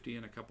 SD50,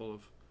 and a couple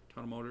of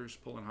tunnel motors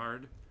pulling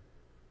hard.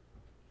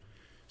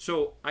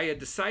 So I had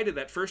decided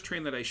that first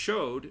train that I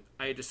showed,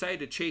 I had decided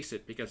to chase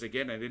it because,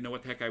 again, I didn't know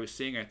what the heck I was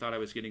seeing. I thought I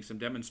was getting some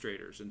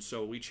demonstrators. And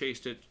so we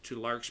chased it to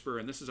Larkspur,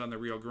 and this is on the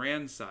Rio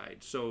Grande side.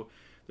 So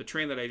the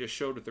train that I just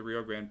showed with the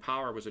Rio Grande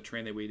power was a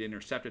train that we'd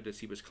intercepted as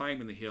he was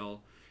climbing the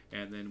hill.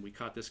 And then we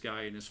caught this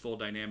guy in his full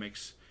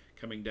dynamics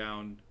coming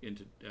down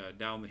into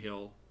down the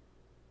hill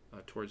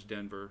towards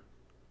Denver.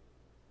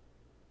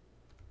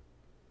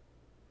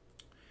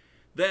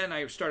 then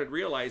I started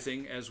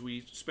realizing, as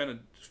we spent a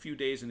few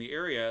days in the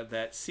area,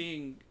 that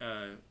seeing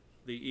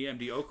the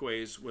EMD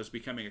Oakways was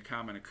becoming a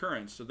common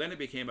occurrence. So then it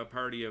became a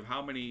party of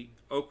how many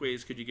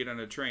Oakways could you get on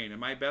a train, and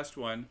my best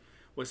one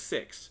was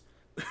 6.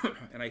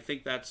 And I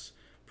think that's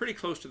pretty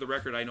close to the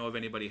record I know of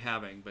anybody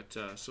having. But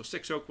so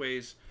 6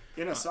 Oakways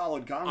in a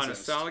solid consist. On a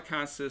solid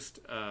consist,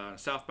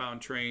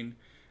 southbound train.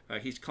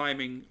 He's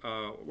climbing.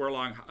 We're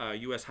along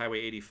U.S.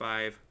 Highway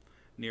 85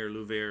 near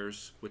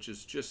Louver's, which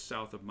is just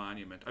south of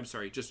Monument. I'm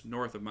sorry, just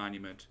north of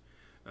Monument,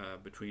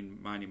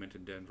 between Monument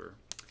and Denver.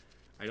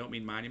 I don't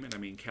mean Monument, I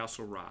mean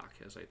Castle Rock,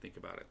 as I think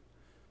about it.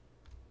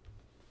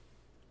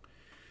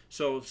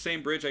 So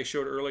same bridge I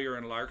showed earlier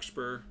in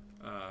Larkspur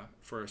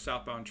for a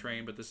southbound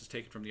train, but this is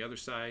taken from the other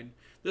side.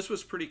 This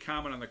was pretty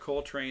common on the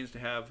coal trains to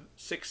have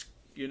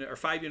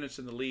 5 units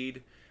in the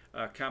lead,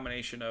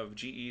 combination of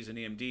GEs and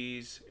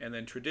EMDs, and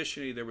then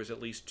traditionally there was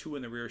at least 2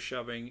 in the rear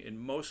shoving. In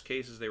most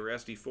cases they were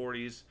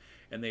SD40s,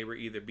 and they were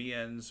either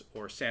BNs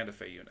or Santa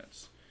Fe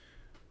units.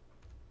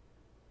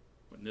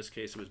 In this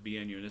case it was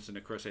BN units, and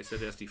of course I said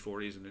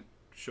SD40s, and it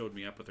showed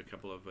me up with a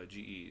couple of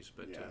GEs.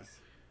 But yes.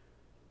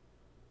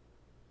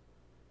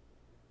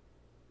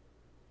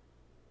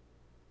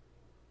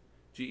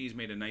 GEs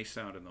made a nice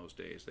sound in those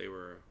days. They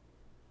were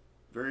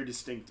very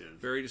distinctive.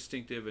 Very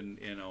distinctive, and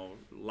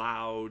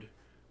loud,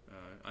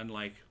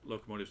 unlike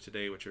locomotives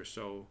today, which are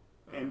so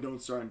and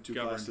don't start too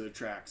governed. close to the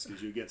tracks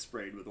because you get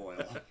sprayed with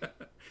oil.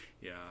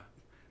 Yeah.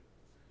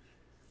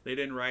 They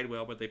didn't ride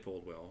well, but they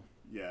pulled well.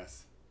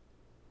 Yes.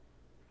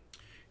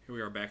 Here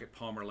we are back at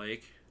Palmer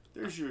Lake.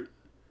 There's your...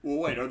 Well,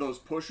 wait, are those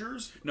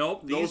pushers?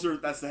 Nope.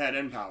 That's the head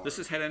end power. This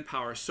is head end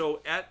power.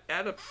 So at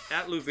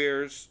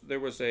Louver's,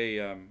 there was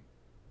a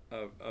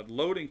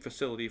loading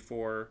facility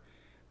for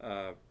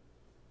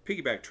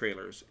piggyback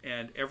trailers,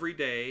 and every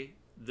day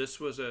this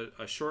was a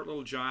short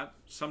little jaunt.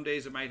 Some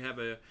days it might have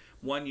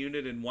one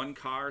unit in one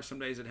car. Some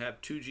days it'd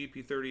have 2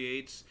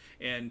 GP38s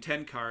and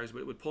 10 cars, but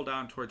it would pull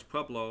down towards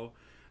Pueblo,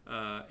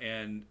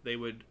 and they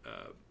would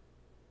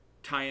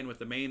tie in with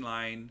the main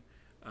line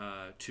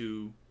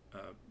to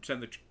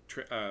send the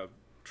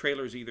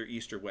trailers either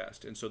east or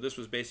west. And so this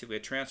was basically a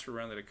transfer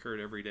run that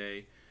occurred every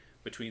day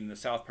between the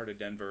south part of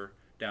Denver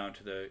down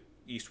to the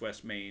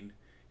east-west main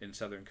in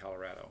southern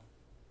Colorado,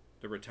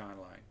 the Raton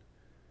line.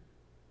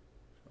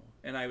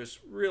 And I was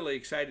really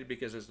excited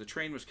because as the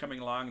train was coming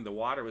along, the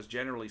water was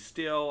generally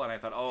still, and I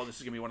thought, oh, this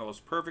is going to be one of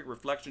those perfect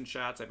reflection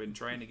shots I've been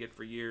trying to get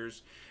for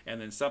years. And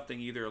then something,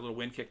 either a little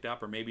wind kicked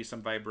up or maybe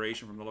some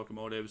vibration from the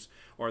locomotives,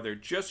 or they're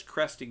just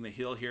cresting the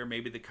hill here.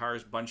 Maybe the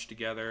cars bunched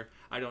together.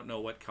 I don't know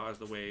what caused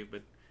the wave,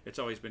 but it's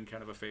always been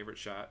kind of a favorite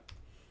shot.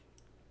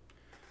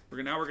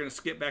 Now we're going to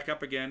skip back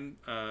up again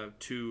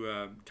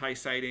to tie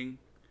sighting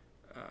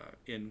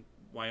in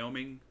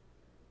Wyoming.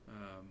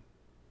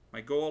 My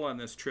goal on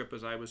this trip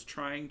is I was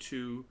trying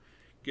to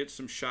get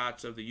some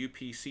shots of the UP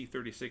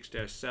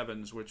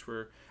C36-7s, which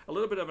were a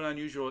little bit of an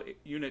unusual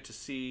unit to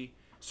see,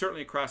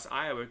 certainly across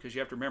Iowa, because you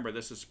have to remember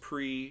this is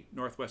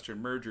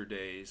pre-Northwestern merger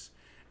days,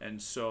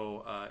 and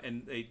so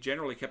and they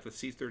generally kept the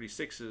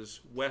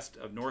C36s west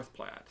of North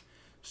Platte.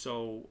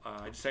 So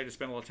I decided to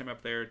spend a little time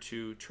up there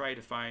to try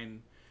to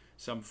find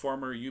some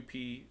former UP,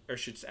 or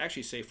should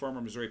actually say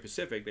former Missouri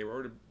Pacific. They were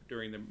ordered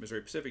during the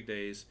Missouri Pacific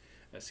days,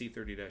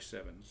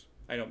 C30-7s.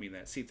 I don't mean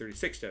that,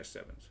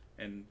 C36-7s.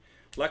 And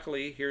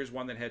luckily, here's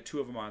one that had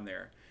 2 of them on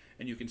there.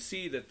 And you can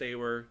see that they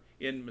were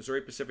in Missouri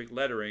Pacific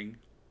lettering,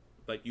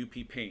 but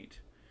UP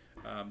paint.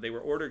 They were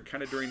ordered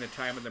kind of during the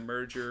time of the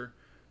merger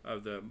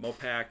of the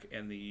MOPAC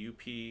and the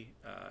UP,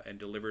 and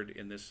delivered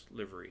in this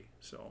livery.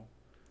 So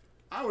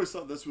I always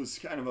thought this was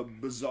kind of a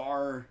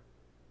bizarre...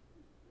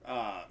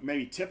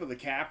 maybe tip of the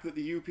cap that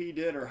the UP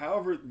did, or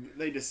however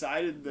they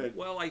decided that...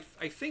 Well,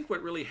 I think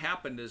what really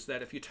happened is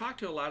that if you talk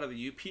to a lot of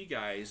the UP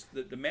guys,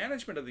 the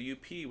management of the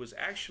UP was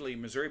actually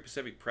Missouri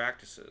Pacific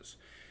practices.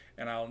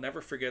 And I'll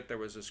never forget there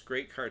was this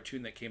great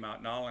cartoon that came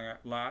out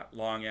not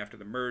long after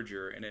the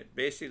merger, and it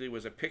basically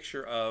was a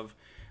picture of,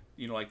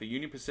 like the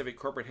Union Pacific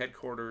corporate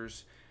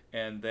headquarters,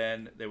 and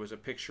then there was a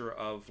picture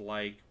of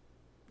like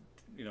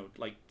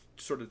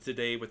sort of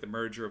today with the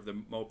merger of the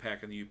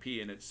MOPAC and the UP,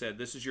 and it said,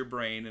 this is your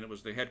brain, and it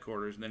was the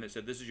headquarters, and then it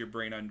said, this is your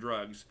brain on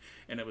drugs,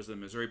 and it was the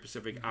Missouri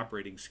Pacific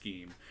operating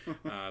scheme.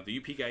 The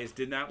UP guys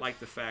did not like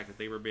the fact that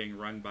they were being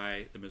run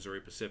by the Missouri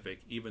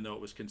Pacific, even though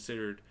it was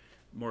considered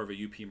more of a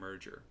UP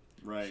merger.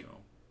 Right.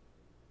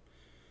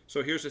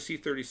 So here's the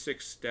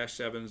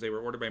C36-7s. They were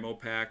ordered by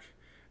MOPAC.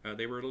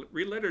 They were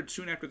relettered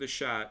soon after the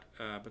shot,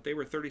 but they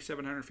were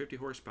 3,750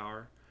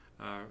 horsepower,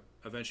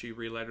 eventually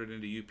relettered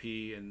into UP,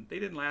 and they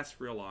didn't last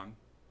real long.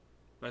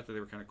 I thought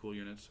they were kind of cool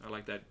units. I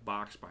like that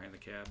box behind the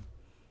cab.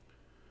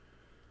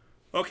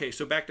 Okay,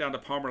 so back down to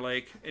Palmer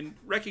Lake, and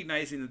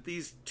recognizing that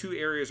these 2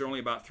 areas are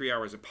only about 3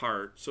 hours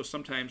apart. So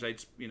sometimes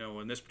I'd,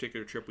 in this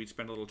particular trip, we'd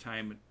spend a little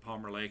time at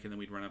Palmer Lake, and then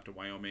we'd run up to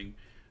Wyoming.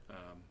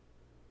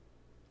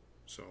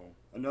 So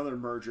another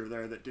merger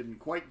there that didn't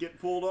quite get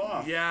pulled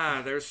off.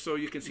 Yeah, so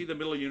you can see the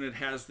middle unit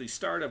has the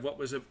start of what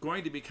was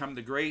going to become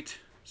the great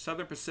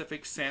Southern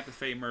Pacific Santa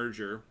Fe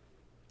merger,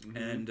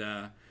 and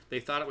They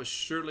thought it was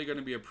surely going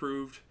to be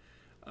approved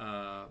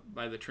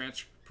by the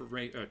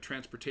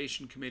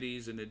transportation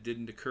committees, and it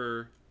didn't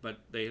occur. But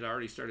they had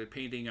already started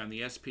painting on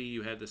the SP.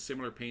 You had the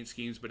similar paint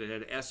schemes, but it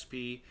had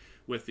SP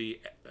with the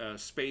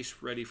space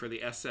ready for the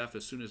SF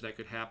as soon as that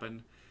could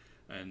happen,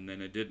 and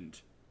then it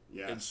didn't.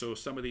 Yes. And so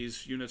some of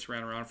these units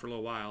ran around for a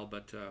little while,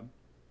 but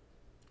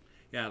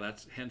yeah,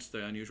 that's hence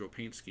the unusual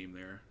paint scheme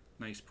there.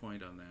 Nice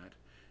point on that.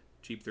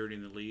 Jeep 30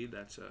 in the lead.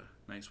 That's a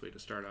nice way to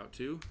start out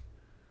too.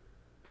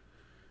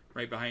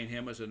 Right behind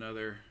him was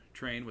another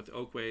train with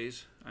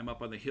Oakways. I'm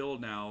up on the hill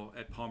now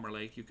at Palmer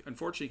Lake. You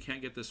unfortunately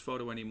can't get this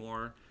photo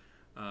anymore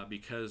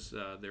because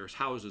there's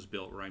houses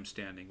built where I'm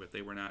standing, but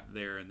they were not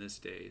there in this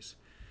days.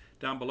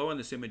 Down below in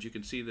this image you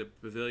can see the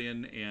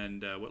pavilion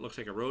and what looks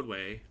like a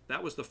roadway.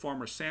 That was the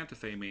former Santa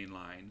Fe main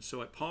line.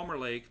 So at Palmer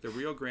Lake, the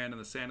Rio Grande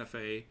and the Santa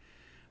Fe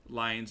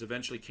lines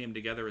eventually came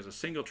together as a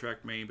single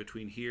track main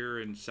between here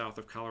and south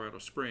of Colorado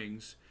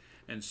Springs.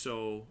 And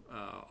so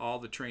all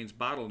the trains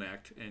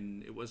bottlenecked,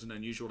 and it wasn't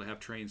unusual to have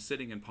trains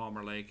sitting in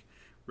Palmer Lake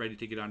ready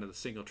to get onto the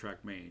single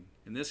track main.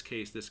 In this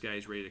case, this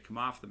guy's ready to come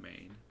off the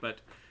main.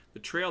 But the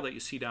trail that you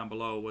see down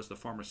below was the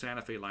former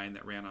Santa Fe line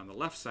that ran on the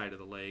left side of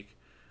the lake,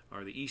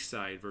 or the east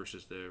side,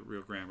 versus the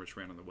Rio Grande, which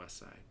ran on the west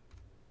side.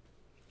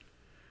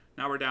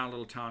 Now we're down a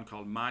little town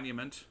called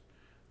Monument.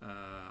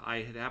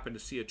 I had happened to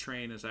see a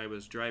train as I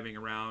was driving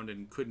around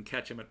and couldn't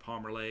catch him at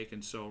Palmer Lake,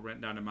 and so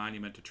went down to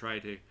Monument to try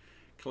to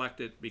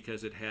collect it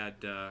because it had,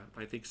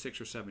 I think,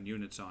 6 or 7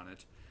 units on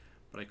it,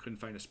 but I couldn't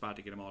find a spot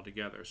to get them all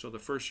together. So the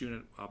first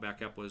unit, I'll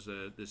back up, was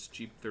this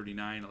Jeep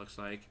 39, it looks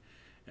like,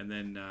 and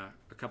then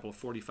a couple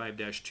of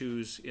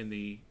 45-2s in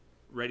the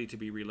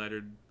ready-to-be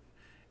relettered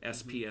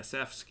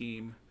SPSF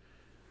scheme,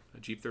 a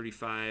Jeep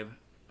 35,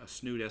 a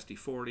Snoot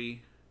SD40,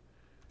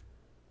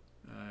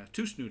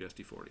 2 Snoot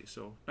SD40s.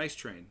 So nice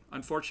train.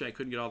 Unfortunately, I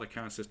couldn't get all the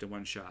consist in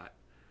one shot.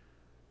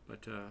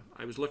 But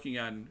I was looking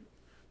on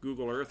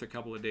Google Earth a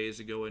couple of days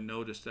ago and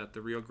noticed that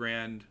the Rio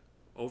Grande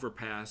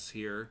overpass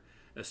here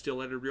is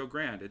still at a Rio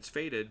Grande. It's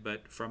faded,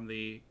 but from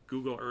the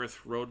Google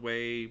Earth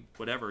roadway,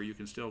 whatever, you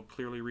can still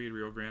clearly read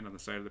Rio Grande on the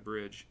side of the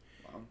bridge.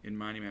 Wow. In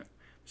Monument.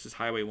 This is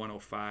Highway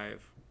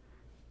 105.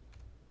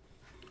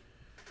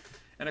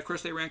 And of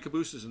course they ran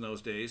cabooses in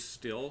those days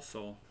still,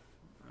 so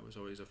I was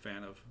always a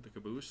fan of the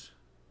caboose.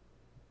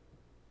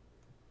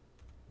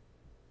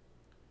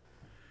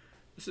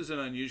 This is an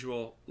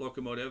unusual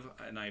locomotive,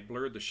 and I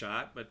blurred the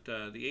shot, but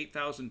the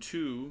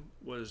 8002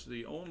 was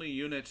the only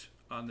unit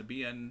on the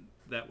BN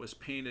that was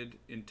painted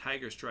in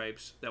tiger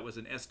stripes that was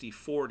an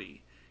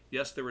SD40.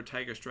 Yes, there were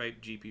tiger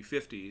stripe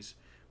GP50s,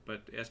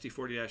 but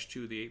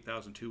SD40-2, the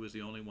 8002, was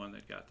the only one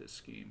that got this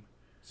scheme.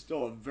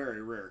 Still a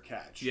very rare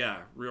catch. Yeah,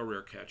 real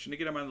rare catch. And to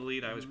get him on the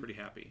lead, I was pretty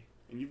happy.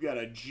 And you've got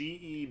a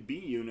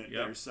GEB unit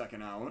there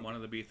second out. One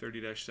of the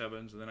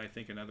B30-7s, and then I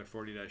think another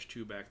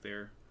 40-2 back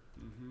there.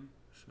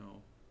 So,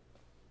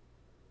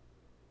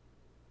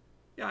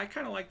 yeah, I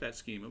kind of like that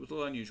scheme. It was a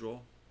little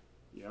unusual.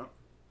 Yeah.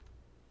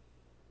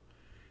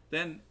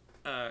 Then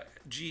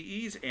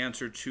GE's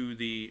answer to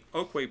the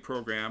Oakway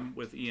program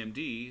with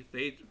EMD,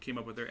 they came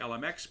up with their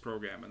LMX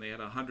program, and they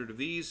had 100 of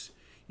these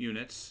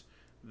units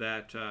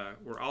that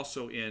were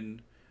also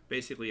in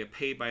basically a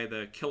pay by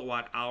the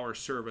kilowatt hour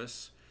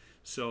service.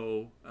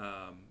 So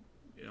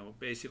you know,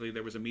 basically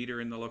there was a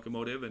meter in the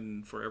locomotive,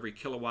 and for every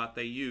kilowatt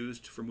they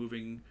used for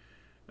moving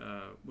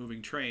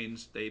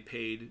trains, they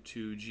paid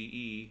to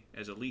GE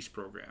as a lease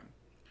program.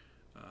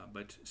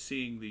 But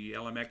seeing the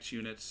LMX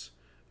units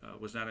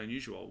was not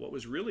unusual. What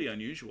was really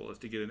unusual is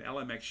to get an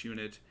LMX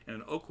unit and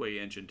an Oakway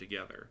engine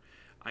together.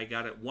 I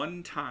got it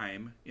one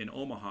time in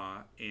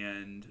Omaha,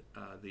 and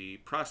the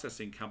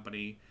processing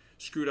company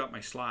screwed up my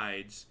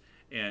slides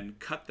and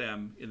cut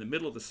them in the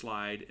middle of the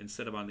slide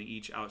instead of on the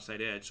each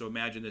outside edge. So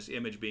imagine this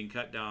image being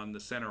cut down the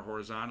center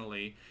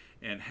horizontally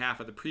and half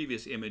of the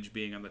previous image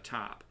being on the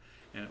top.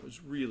 And it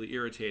was really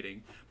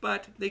irritating.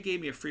 But they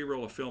gave me a free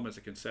roll of film as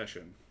a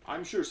concession.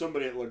 I'm sure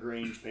somebody at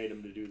LaGrange paid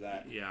him to do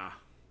that. Yeah,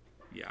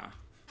 yeah.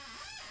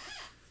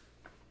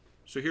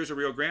 So here's a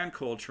Rio Grande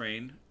coal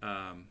train.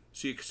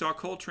 So you saw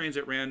coal trains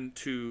that ran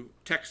to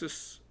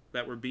Texas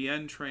that were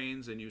BN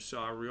trains, and you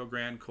saw Rio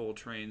Grande coal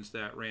trains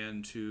that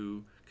ran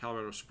to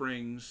Colorado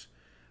Springs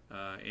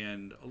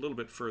and a little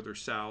bit further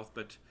south.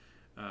 But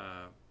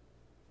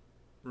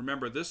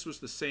remember, this was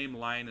the same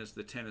line as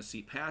the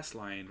Tennessee Pass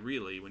line,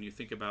 really, when you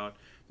think about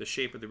the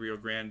shape of the Rio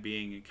Grande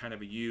being kind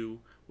of a U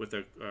with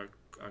a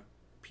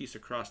piece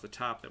across the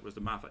top that was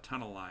the Moffat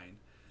Tunnel line.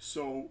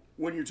 So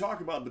when you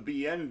talk about the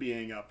BN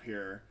being up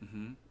here,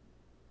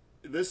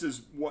 this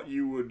is what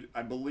you would,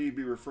 I believe,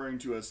 be referring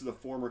to as the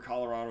former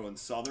Colorado and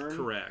Southern.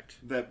 Correct.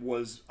 That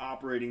was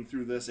operating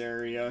through this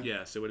area.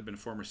 Yes, it would have been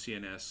former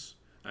CNS,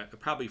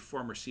 probably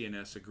former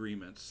CNS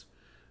agreements.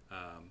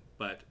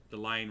 But the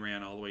line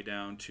ran all the way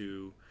down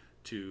to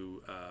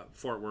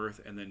Fort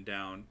Worth and then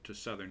down to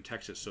southern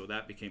Texas. So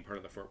that became part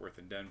of the Fort Worth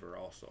and Denver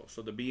also.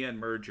 So the BN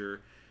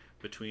merger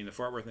between the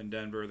Fort Worth and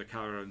Denver, the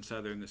Colorado and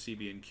Southern, the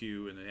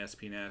CB&Q, and the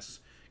SP&S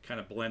kind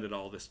of blended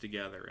all this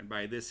together. And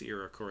by this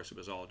era, of course, it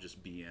was all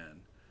just BN.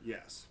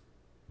 Yes.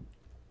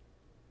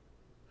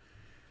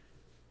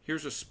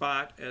 Here's a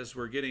spot as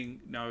we're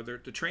getting now. The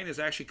train is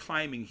actually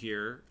climbing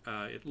here.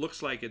 It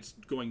looks like it's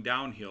going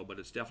downhill, but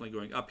it's definitely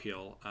going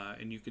uphill.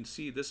 And you can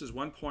see this is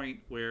one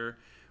point where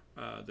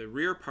the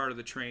rear part of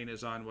the train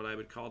is on what I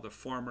would call the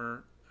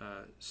former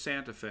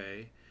Santa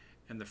Fe,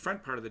 and the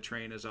front part of the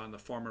train is on the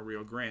former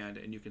Rio Grande.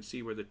 And you can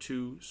see where the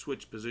two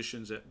switch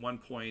positions at one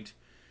point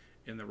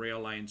in the rail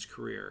line's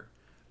career.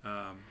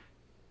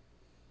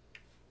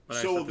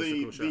 So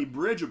the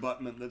bridge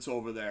abutment that's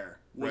over there,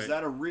 was Right.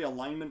 that a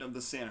realignment of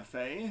the Santa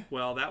Fe?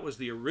 Well, that was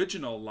the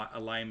original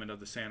alignment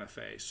of the Santa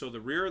Fe. So the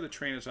rear of the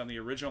train is on the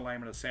original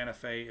alignment of Santa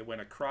Fe. It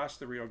went across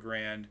the Rio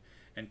Grande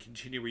and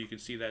continued where you can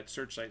see that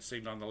searchlight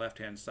signal on the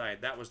left-hand side.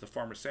 That was the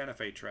former Santa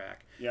Fe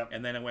track. Yep.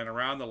 And then it went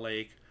around the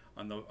lake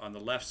on the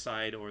left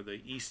side or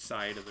the east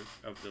side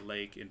of the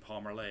lake in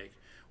Palmer Lake,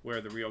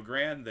 where the Rio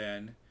Grande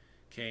then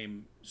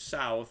came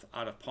south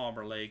out of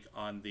Palmer Lake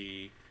on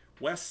the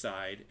west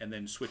side and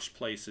then switched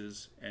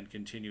places and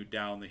continued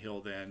down the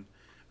hill then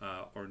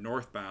or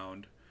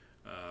northbound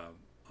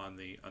on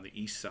the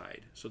east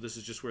side. So this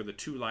is just where the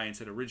two lines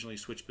had originally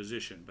switched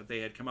position, but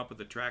they had come up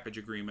with a trackage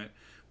agreement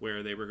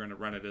where they were going to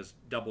run it as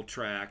double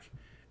track,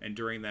 and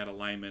during that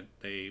alignment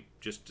they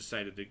just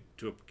decided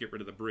to get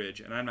rid of the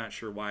bridge. And I'm not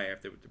sure why,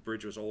 if the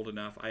bridge was old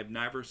enough. I've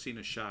never seen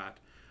a shot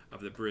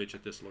of the bridge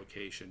at this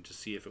location to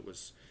see if it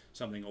was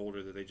something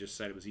older that they just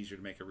said it was easier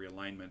to make a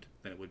realignment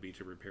than it would be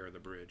to repair the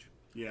bridge.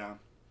 Yeah.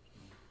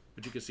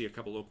 But you can see a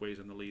couple Oakways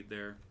in the lead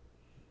there.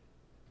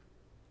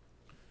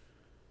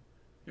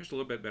 Here's a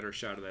little bit better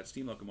shot of that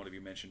steam locomotive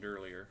you mentioned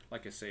earlier.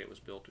 Like I say, it was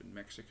built in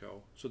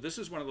Mexico. So this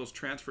is one of those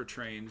transfer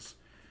trains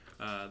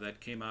that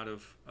came out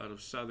of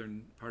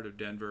southern part of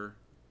Denver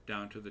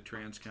down to the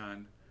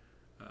Transcon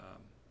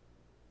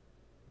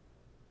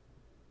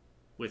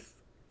with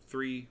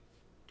three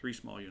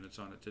small units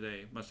on it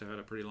today. Must have had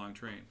a pretty long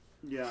train.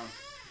 Yeah.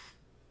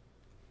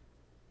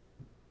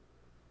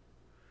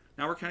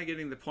 Now we're kind of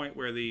getting to the point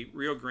where the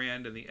Rio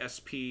Grande and the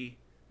SP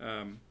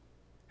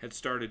had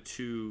started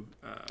to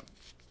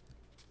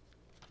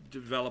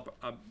develop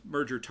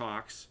merger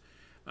talks.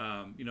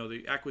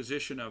 The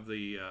acquisition of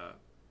the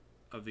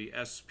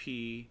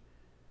SP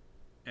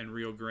and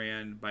Rio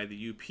Grande by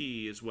the UP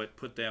is what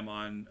put them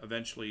on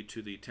eventually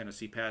to the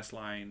Tennessee Pass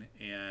line,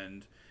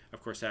 and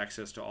of course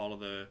access to all of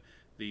the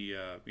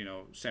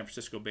San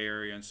Francisco Bay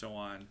Area and so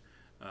on.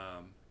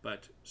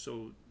 But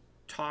so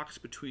talks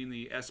between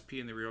the SP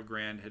and the Rio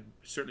Grande had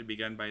certainly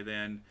begun by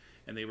then,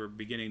 and they were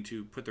beginning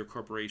to put their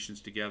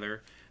corporations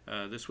together.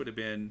 This would have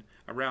been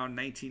around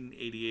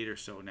 1988 or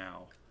so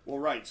now. Well,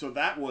 right. So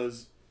that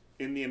was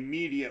in the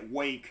immediate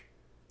wake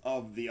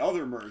of the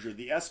other merger,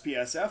 the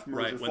SPSF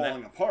merger,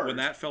 falling apart. When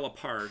that fell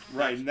apart.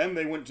 Right, and then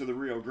they went to the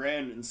Rio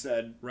Grande and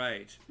said,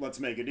 right, let's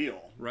make a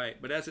deal. Right,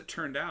 but as it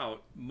turned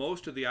out,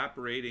 most of the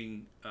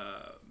operating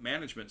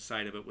management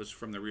side of it was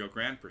from the Rio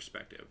Grande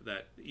perspective,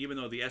 that even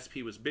though the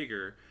SP was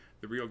bigger,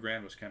 the Rio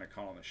Grande was kind of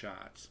calling the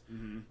shots.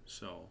 Mm-hmm.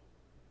 So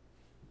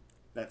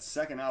that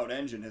second out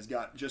engine has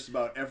got just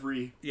about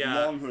every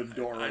long hood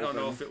door open. I don't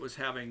know if it was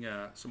having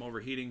some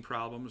overheating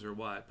problems or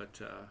what,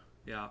 but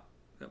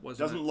that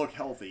wasn't. Doesn't look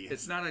healthy.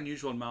 It's not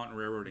unusual in mountain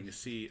railroading to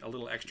see a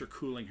little extra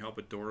cooling help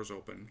with doors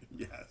open.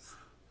 Yes.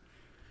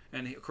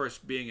 And of course,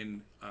 being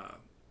in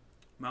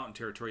mountain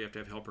territory, you have to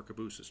have helper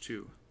cabooses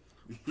too.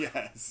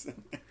 Yes.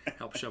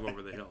 Help shove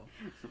over the hill.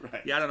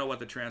 Right. Yeah, I don't know what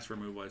the transfer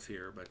move was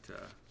here, but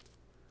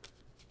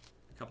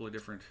a couple of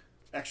different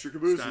extra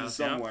cabooses styles.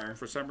 somewhere. Yeah,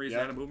 for some reason,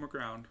 I had to move them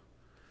around.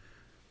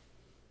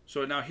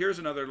 So now here's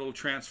another little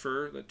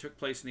transfer that took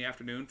place in the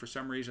afternoon. For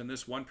some reason,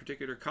 this one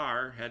particular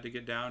car had to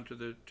get down to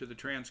the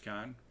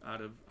Transcon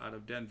out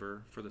of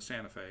Denver for the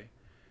Santa Fe.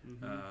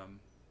 Mm-hmm.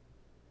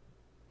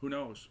 Who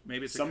knows?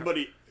 Maybe it's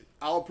somebody.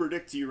 I'll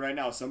predict to you right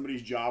now,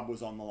 somebody's job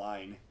was on the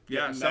line.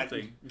 Yeah,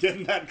 something.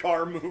 Getting that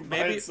car moved by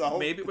itself.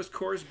 Maybe it was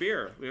Coors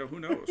Beer. Who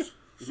knows?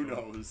 Who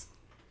knows?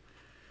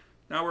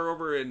 Now we're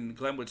over in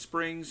Glenwood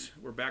Springs.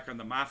 We're back on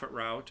the Moffett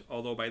route,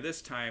 although by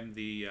this time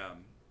the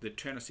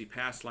Tennessee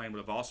Pass line would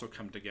have also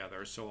come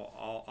together, so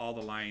all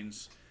the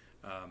lines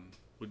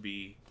would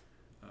be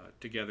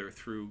together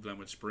through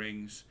Glenwood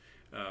Springs.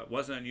 It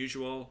wasn't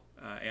unusual,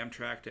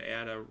 Amtrak to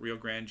add a Rio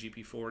Grande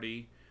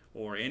GP40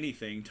 or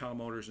anything, tunnel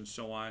motors and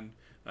so on,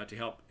 to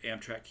help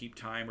Amtrak keep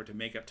time or to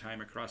make up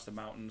time across the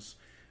mountains.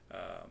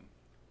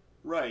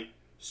 Right.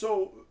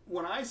 So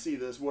when I see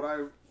this, what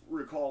I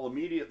recall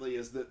immediately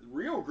is that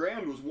Rio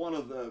Grande was one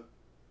of the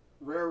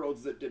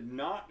railroads that did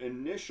not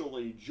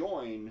initially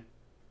join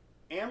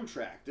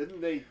Amtrak. Didn't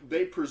they?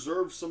 They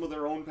preserved some of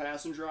their own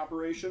passenger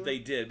operation? They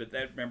did, but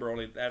that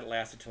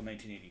lasted until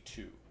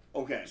 1982.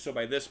 Okay. So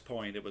by this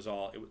point, it was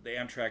the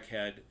Amtrak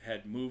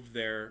had moved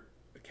their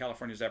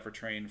California Zephyr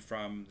train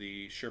from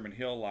the Sherman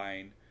Hill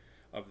line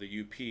of the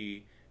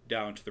UP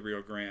down to the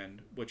Rio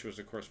Grande, which was,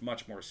 of course,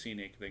 much more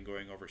scenic than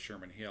going over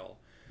Sherman Hill.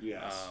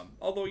 Yes.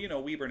 Although, you know,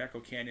 Weber and Echo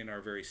Canyon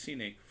are very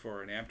scenic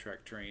for an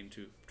Amtrak train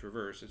to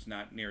traverse. It's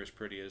not near as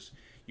pretty as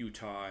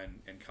Utah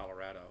and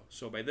Colorado.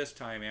 So by this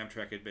time,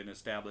 Amtrak had been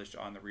established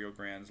on the Rio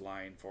Grande's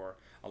line for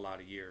a lot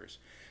of years.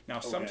 Now,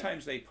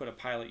 sometimes they put a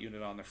pilot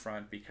unit on the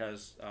front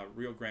because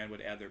Rio Grande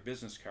would add their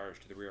business cars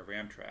to the rear of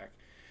Amtrak.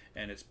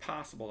 And it's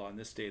possible on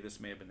this day this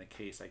may have been the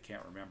case. I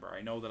can't remember.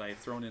 I know that I have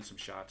thrown in some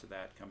shots of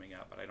that coming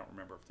up, but I don't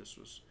remember if this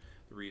was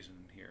the reason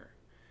here.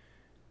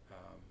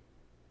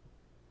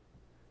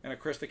 And of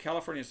course, the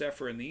California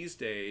Zephyr in these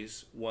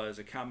days was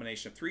a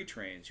combination of 3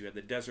 trains. You had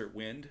the Desert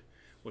Wind,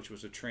 which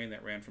was a train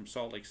that ran from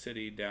Salt Lake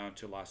City down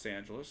to Los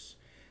Angeles.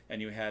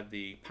 And you had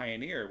the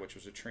Pioneer, which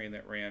was a train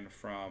that ran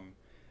from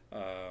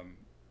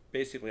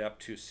basically up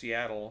to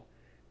Seattle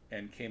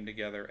and came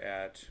together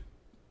at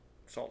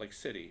Salt Lake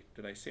City.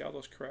 Did I say all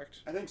those correct?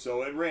 I think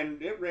so. It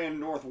ran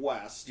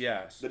northwest.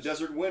 Yes. The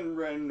Desert Wind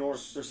ran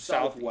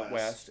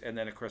southwest. And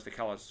then of course the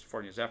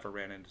California Zephyr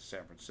ran into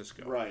San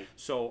Francisco. Right.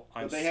 So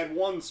but they had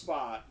one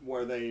spot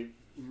where they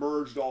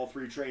merged all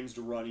 3 trains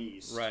to run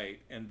east. Right.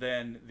 And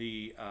then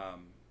the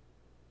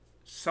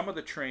some of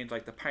the trains,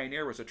 like the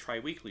Pioneer, was a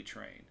tri-weekly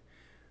train,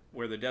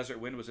 where the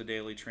Desert Wind was a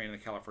daily train and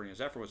the California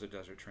Zephyr was a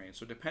desert train.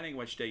 So depending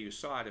which day you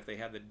saw it, if they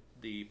had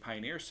the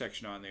Pioneer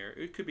section on there,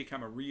 it could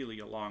become a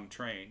long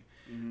train.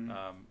 Mm-hmm.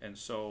 And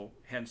so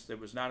hence it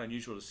was not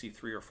unusual to see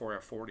 3 or 4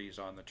 F40s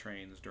on the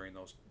trains during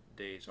those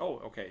days.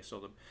 Oh, okay.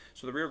 So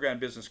the Rio Grande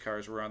business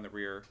cars were on the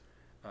rear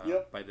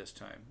by this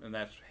time. And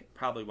that's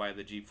probably why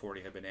the Jeep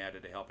 40 had been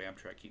added to help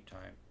Amtrak keep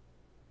time.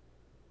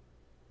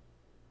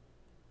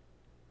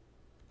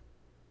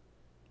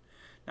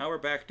 Now we're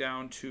back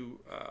down to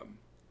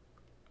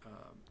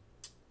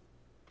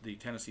the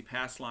Tennessee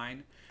Pass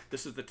line.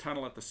 This is the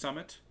tunnel at the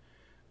summit.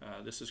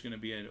 This is going to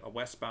be a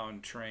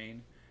westbound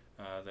train.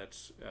 The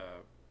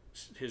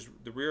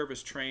rear of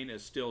his train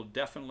is still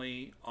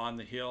definitely on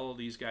the hill.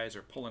 These guys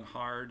are pulling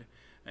hard,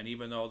 and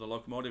even though the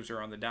locomotives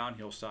are on the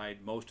downhill side,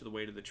 most of the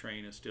weight of the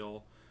train is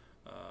still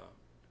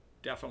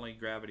definitely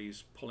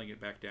gravity's pulling it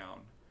back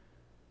down.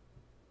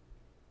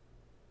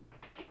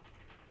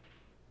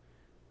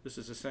 This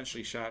is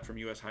essentially shot from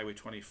U.S. Highway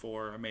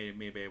 24.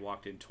 Maybe I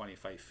walked in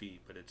 25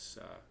 feet, but it's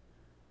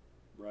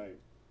right.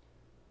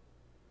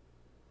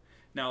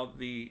 Now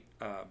the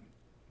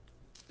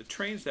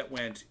trains that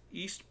went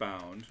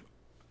eastbound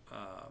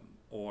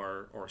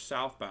or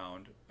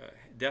southbound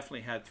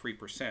definitely had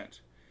 3%,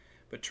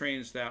 but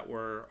trains that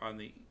were on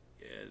the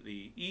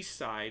east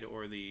side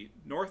or the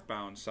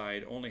northbound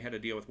side only had to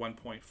deal with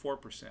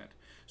 1.4%.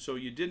 So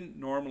you didn't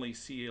normally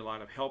see a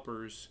lot of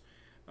helpers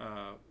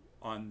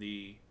on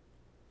the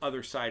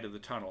other side of the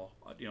tunnel,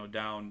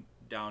 down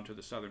to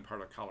the southern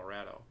part of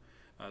Colorado.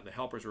 The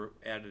helpers were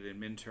added in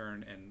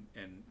Minturn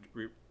and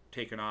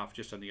taken off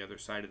just on the other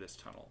side of this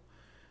tunnel.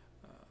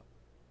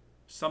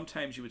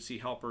 Sometimes you would see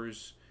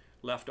helpers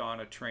left on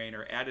a train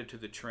or added to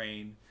the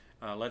train.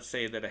 Let's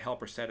say that a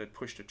helper set had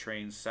pushed a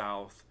train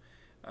south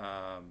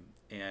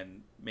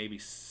and maybe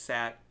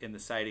sat in the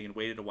siding and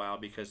waited a while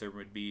because there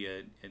would be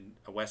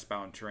a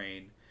westbound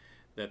train,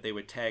 that they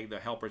would tag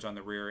the helpers on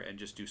the rear and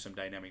just do some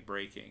dynamic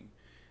braking.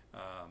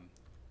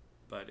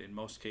 But in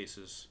most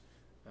cases,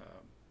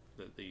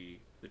 the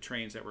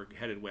trains that were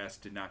headed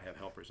west did not have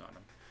helpers on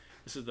them.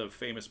 This is the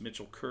famous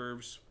Mitchell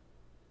Curves,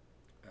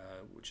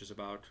 which is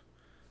about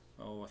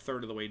a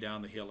third of the way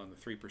down the hill on the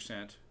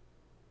 3%.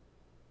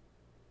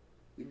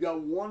 You've got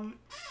one,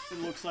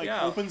 it looks like,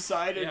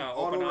 open-sided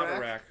open auto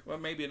rack. Well,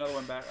 maybe another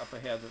one back up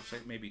ahead. Looks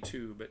like maybe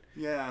 2, but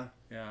yeah.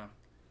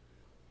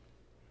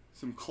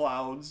 Some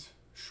clouds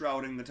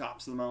shrouding the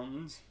tops of the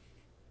mountains.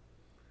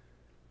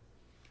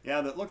 Yeah,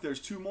 look,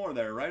 there's 2 more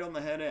there, right on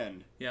the head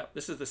end. Yeah,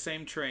 this is the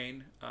same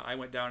train. I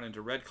went down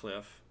into Red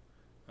Cliff.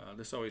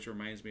 This always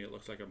reminds me, it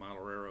looks like a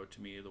model railroad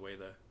to me, the way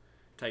the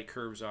tight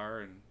curves are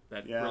and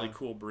that really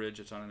cool bridge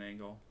that's on an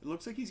angle. It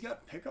looks like he's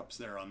got pickups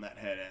there on that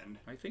head end.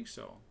 I think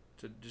so.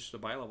 It's just a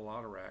bi-level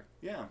auto rack.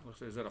 Yeah.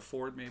 Looks like, is that a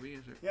Ford maybe?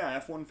 Is it? Yeah,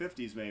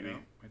 F-150s maybe. Yeah,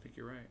 I think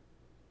you're right.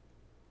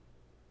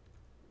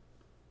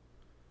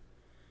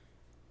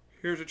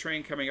 Here's a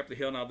train coming up the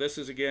hill. Now this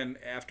is again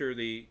after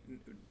the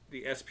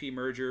SP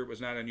merger. It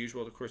was not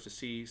unusual, of course, to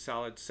see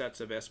solid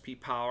sets of SP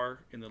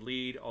power in the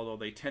lead, although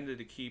they tended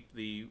to keep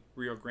the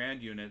Rio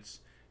Grande units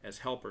as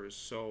helpers.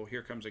 So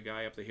here comes a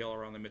guy up the hill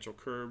around the Mitchell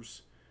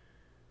Curves,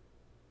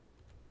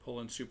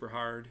 pulling super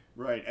hard.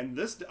 Right, and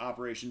this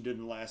operation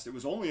didn't last. It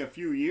was only a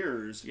few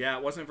years. Yeah,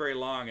 it wasn't very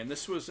long, and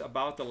this was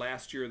about the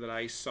last year that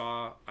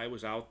I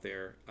was out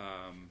there.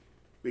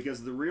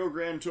 Because the Rio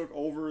Grande took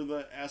over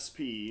the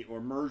SP,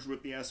 or merged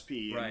with the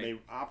SP, and they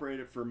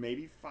operated for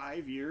maybe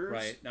 5 years.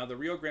 Right. Now the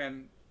Rio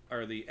Grande,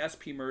 or the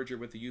SP merger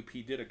with the UP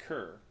did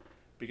occur,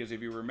 because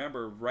if you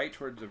remember, right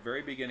towards the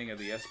very beginning of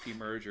the SP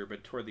merger,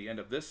 but toward the end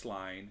of this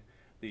line,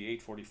 the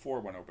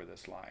 844 went over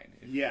this line.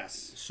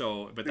 Yes.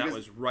 So, but that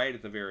was right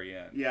at the very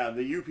end. Yeah,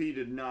 the UP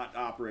did not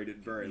operate it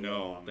very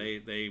long. No,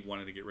 they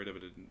wanted to get rid of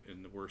it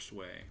in the worst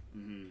way.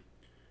 Mm-hmm.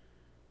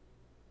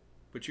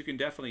 But you can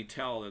definitely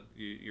tell that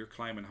you're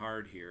climbing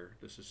hard here.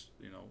 This is,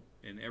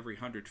 in every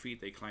 100 feet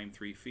they climb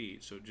 3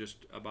 feet. So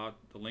just about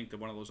the length of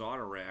one of those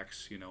auto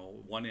racks,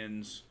 one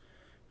end's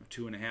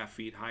 2.5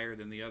 feet higher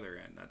than the other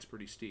end. That's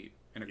pretty steep.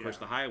 And of course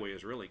the highway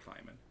is really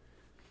climbing.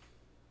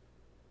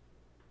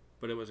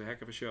 But it was a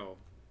heck of a show.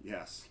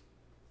 Yes.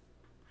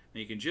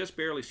 And you can just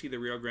barely see the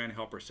Rio Grande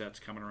helper sets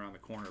coming around the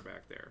corner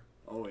back there.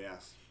 Oh,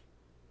 yes.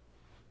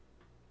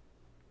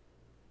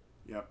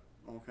 Yep.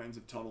 All kinds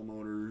of tunnel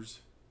motors.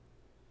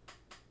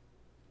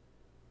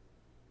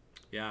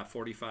 Yeah,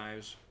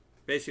 45s.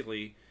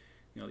 Basically,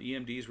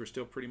 EMDs were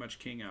still pretty much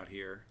king out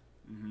here.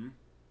 Mm-hmm.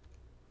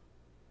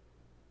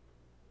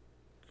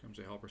 Comes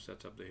the helper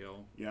sets up the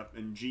hill. Yep,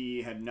 and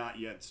GE had not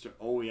yet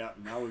oh, yeah,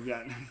 now we've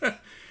got...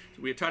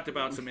 We had talked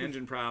about some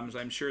engine problems.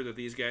 I'm sure that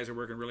these guys are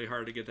working really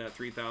hard to get that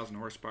 3,000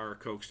 horsepower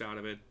coaxed out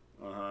of it.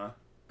 Uh-huh.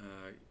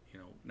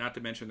 Not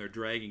to mention they're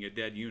dragging a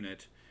dead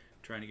unit,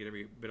 trying to get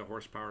every bit of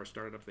horsepower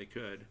started up they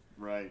could.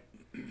 Right.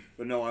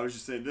 But no, I was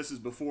just saying, this is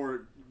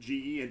before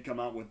GE had come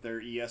out with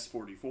their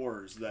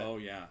ES44s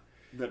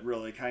that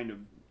really kind of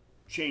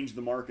changed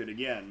the market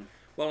again.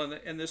 Well,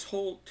 and this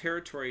whole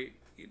territory,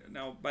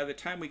 now by the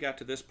time we got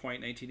to this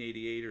point,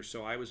 1988 or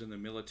so, I was in the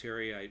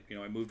military. I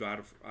moved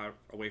out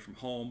away from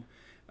home.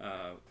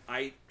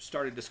 I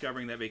started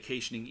discovering that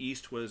vacationing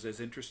east was as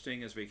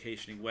interesting as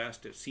vacationing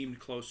west. It seemed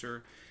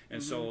closer.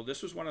 And so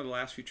this was one of the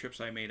last few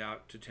trips I made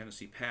out to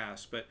Tennessee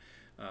Pass. But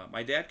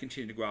my dad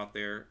continued to go out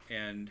there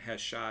and has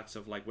shots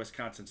of like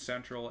Wisconsin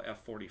Central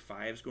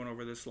F-45s going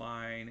over this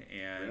line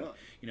and,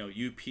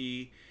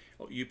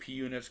 UP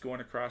units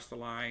going across the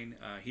line.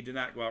 He did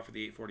not go out for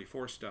the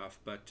 844 stuff,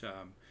 but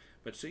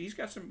so he's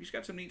got some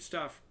neat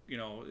stuff,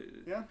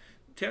 Yeah.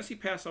 Tennessee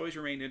Pass always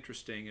remained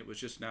interesting. It was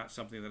just not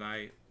something that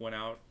I went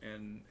out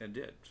and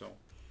did. So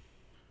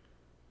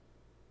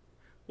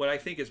what I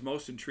think is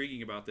most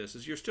intriguing about this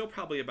is you're still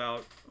probably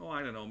about,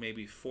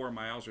 maybe 4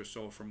 miles or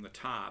so from the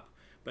top.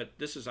 But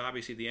this is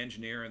obviously the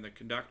engineer and the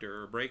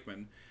conductor or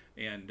brakeman.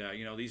 And,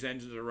 these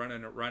engines are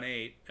running at run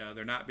 8.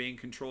 They're not being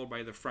controlled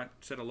by the front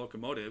set of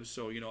locomotives.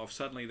 So, if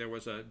suddenly there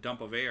was a dump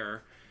of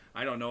air,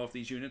 I don't know if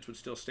these units would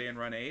still stay in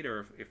run 8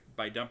 or if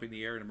by dumping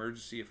the air in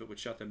emergency, if it would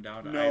shut them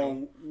down to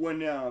idle.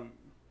 No,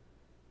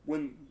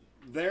 when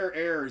their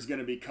air is going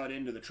to be cut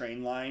into the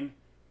train line,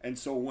 and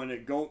so when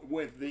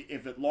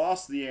if it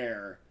lost the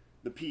air,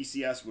 the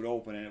PCS would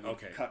open and it would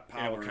cut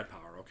power. Yeah, it would cut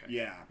power. Okay.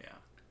 Yeah.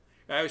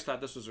 I always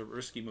thought this was a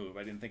risky move.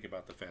 I didn't think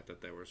about the fact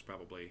that there was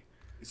probably.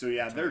 So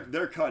yeah,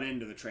 they're cut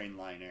into the train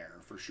line air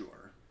for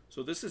sure.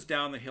 So this is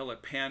down the hill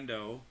at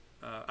Pando.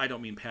 I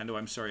don't mean Pando.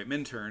 I'm sorry, at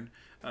Minturn.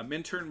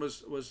 Minturn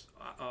was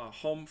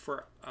home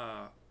for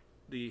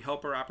the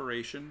helper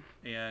operation,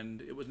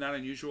 and it was not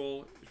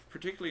unusual,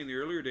 particularly in the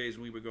earlier days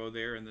when we would go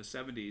there in the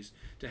 70s,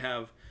 to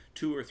have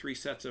 2 or 3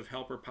 sets of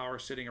helper power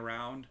sitting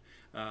around.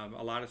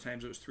 A lot of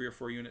times it was 3 or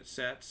 4 unit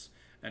sets,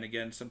 and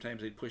again,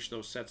 sometimes they'd push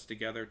those sets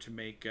together to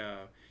make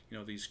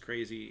these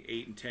crazy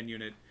 8 and 10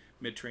 unit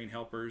mid-train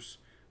helpers.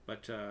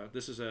 But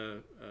this is a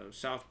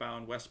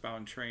southbound,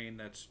 westbound train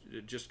that's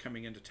just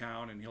coming into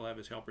town, and he'll have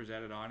his helpers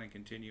added on and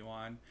continue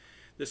on.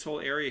 This whole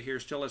area here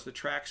still has the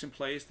tracks in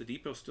place. The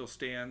depot still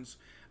stands,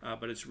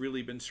 but it's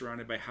really been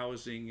surrounded by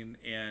housing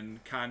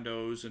and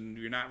condos, and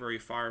you're not very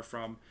far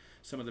from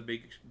some of the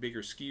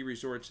bigger ski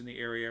resorts in the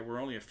area. We're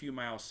only a few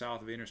miles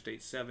south of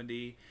Interstate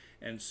 70,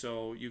 and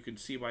so you can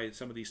see why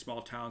some of these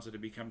small towns that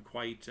have become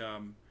quite,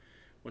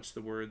 what's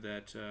the word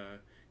that...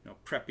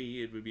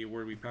 preppy, it would be a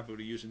word we probably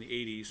would use in the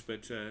 80s,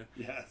 but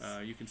yes.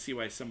 You can see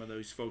why some of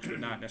those folks would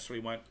not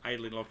necessarily want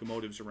idling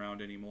locomotives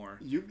around anymore.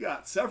 You've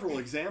got several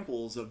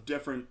examples of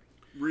different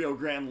Rio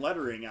Grande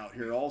lettering out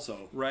here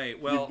also.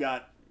 Right, well... You've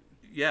got...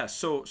 Yes,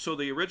 so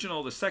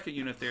the second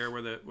unit there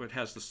that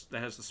has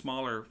the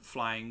smaller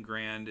flying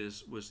grand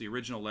was the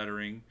original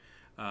lettering,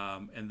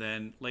 and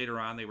then later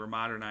on they were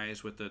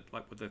modernized with the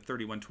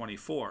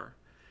 3124.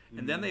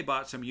 And then they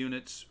bought some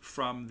units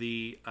from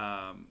the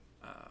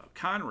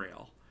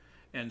Conrail.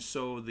 And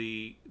so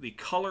the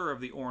color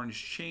of the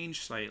orange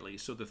changed slightly.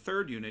 So the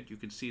third unit, you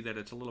can see that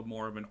it's a little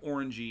more of an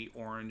orangey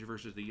orange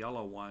versus the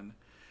yellow one.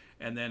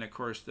 And then, of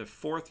course, the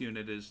fourth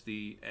unit is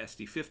the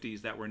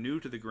SD50s that were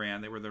new to the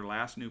Grand. They were their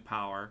last new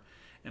power.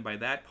 And by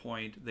that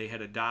point, they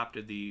had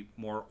adopted the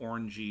more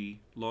orangey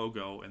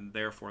logo, and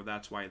therefore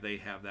that's why they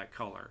have that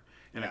color.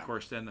 And, of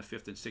course, then the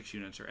fifth and sixth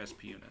units are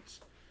SP units.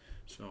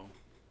 So...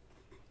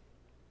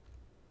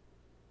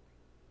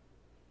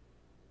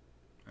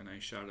 a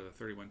nice shot of the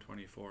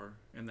 3124,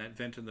 and that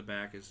vent in the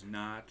back is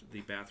not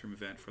the bathroom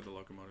vent for the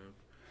locomotive.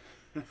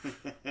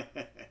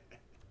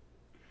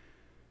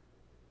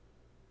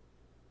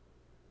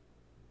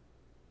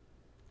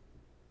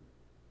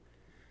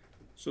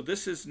 So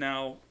this is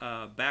now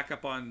back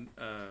up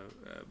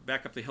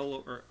the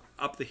hill, or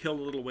up the hill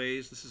a little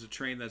ways. This is a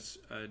train that's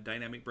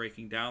dynamic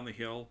braking down the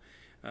hill,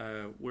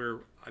 where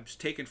I was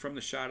taken from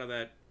the shot of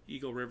that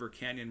Eagle River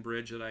Canyon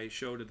Bridge that I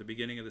showed at the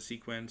beginning of the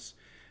sequence.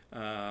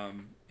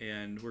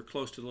 And we're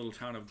close to the little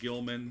town of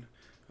Gilman,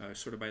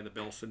 sort of by the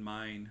Belson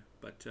mine.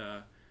 But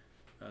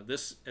at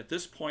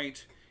this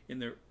point in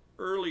the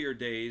earlier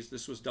days,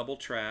 this was double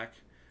track.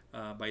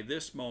 By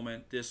this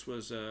moment, this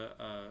was a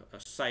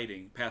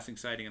passing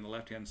sighting on the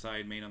left-hand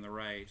side, main on the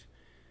right,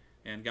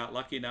 and got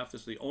lucky enough.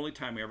 This is the only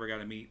time we ever got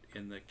to meet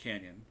in the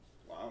canyon.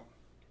 Wow.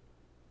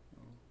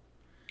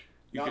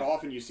 Not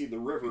often you see the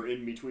river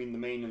in between the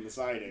main and the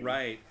siding.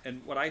 Right.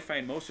 And what I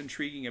find most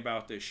intriguing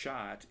about this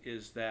shot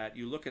is that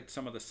you look at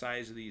some of the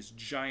size of these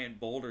giant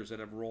boulders that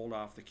have rolled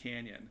off the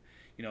canyon.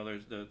 You know,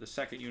 there's the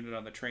second unit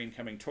on the train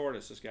coming toward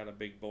us has got a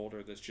big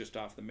boulder that's just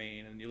off the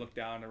main. And you look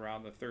down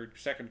around the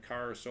second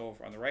car or so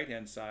on the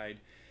right-hand side,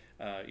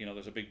 you know,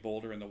 there's a big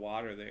boulder in the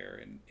water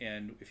there.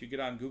 And if you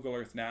get on Google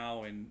Earth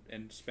now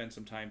and spend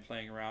some time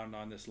playing around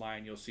on this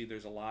line, you'll see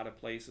there's a lot of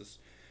places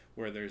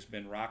where there's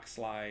been rock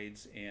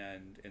slides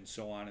and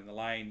so on. And the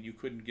line, you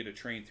couldn't get a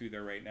train through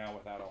there right now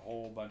without a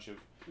whole bunch of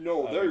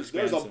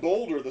there's a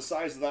boulder the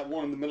size of that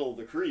one in the middle of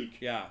the creek.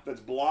 Yeah. That's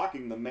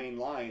blocking the main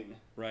line.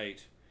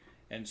 Right.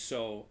 And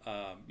so,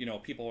 you know,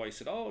 people always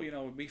said, oh, you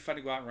know, it'd be fun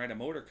to go out and ride a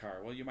motor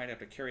car. Well, you might have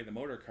to carry the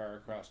motor car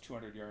across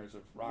 200 yards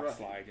of rock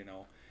slide, you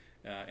know.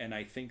 And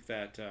I think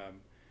that,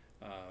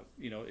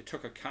 you know, it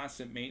took a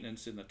constant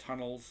maintenance in the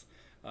tunnels.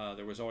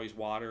 There was always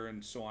water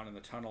and so on in the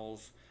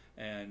tunnels.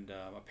 And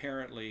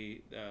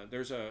apparently,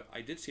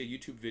 I did see a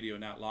YouTube video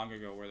not long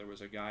ago where there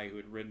was a guy who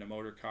had ridden a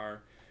motor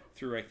car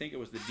through, I think it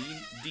was the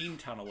Dean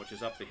Tunnel, which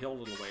is up the hill a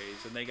little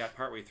ways, and they got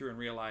partway through and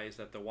realized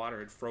that the water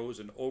had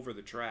frozen over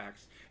the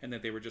tracks and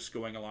that they were just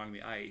going along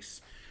the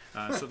ice.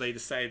 So they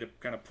decided to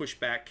kind of push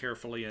back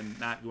carefully and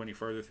not go any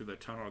further through the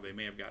tunnel, or they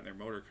may have gotten their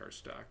motor car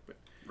stuck. But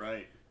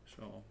right.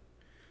 So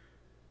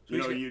you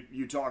know,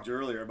 you talked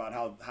earlier about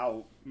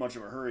how much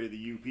of a hurry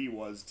the UP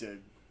was to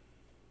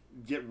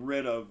get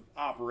rid of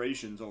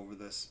operations over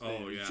this.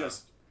 Oh, yeah.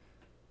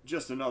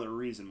 Just another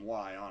reason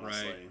why,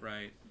 honestly.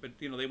 Right. But,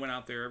 you know, they went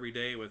out there every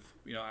day with,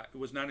 you know, it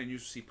was not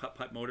unusual to see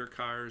putt-putt motor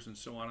cars and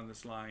so on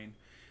this line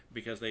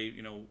because they,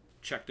 you know,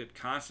 checked it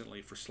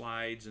constantly for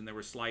slides, and there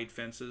were slide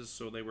fences.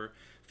 So they were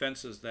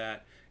fences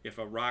that if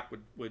a rock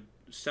would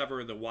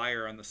sever the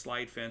wire on the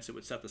slide fence, it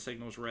would set the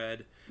signals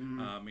red.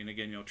 Mm-hmm. And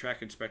again, you know,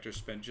 track inspectors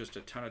spent just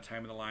a ton of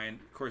time in the line.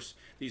 Of course,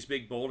 these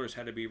big boulders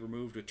had to be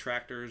removed with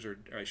tractors, or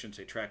I shouldn't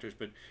say tractors,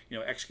 but, you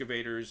know,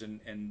 excavators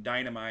and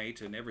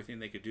dynamite and everything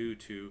they could do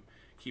to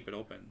keep it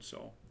open.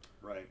 So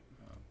right.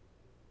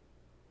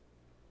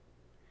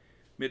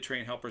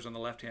 Mid-train helpers on the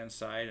left-hand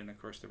side, and of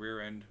course the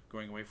rear end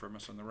going away from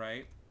us on the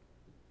right.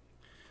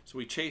 So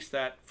we chased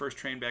that first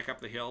train back up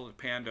the hill to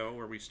Pando,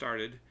 where we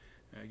started,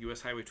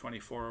 US Highway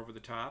 24 over the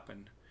top,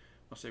 and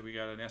I'll say we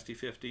got an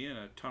SD50 and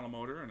a tunnel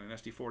motor and an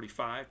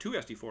SD45, two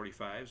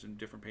SD45s in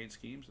different paint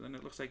schemes, and then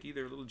it looks like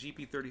either a little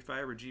GP35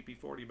 or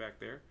GP40 back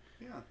there.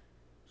 Yeah.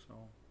 So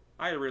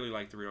I really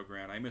liked the Rio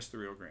Grande. I missed the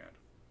Rio Grande.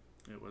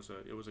 It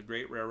was a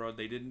great railroad.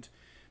 They didn't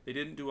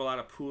do a lot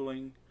of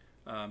pooling,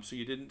 so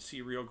you didn't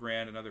see Rio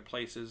Grande in other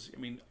places. I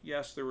mean,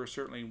 yes, there were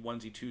certainly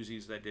onesie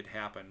twosies that did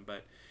happen,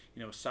 but,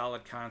 you know,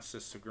 solid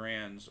consists of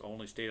Grands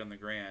only stayed on the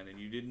Grand, and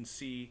you didn't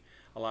see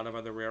a lot of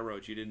other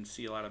railroads. You didn't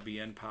see a lot of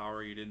BN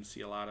power. You didn't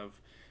see a lot of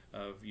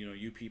you know,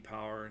 UP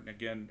power. And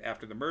again,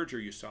 after the merger,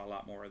 you saw a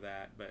lot more of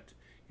that. But,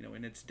 you know,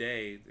 in its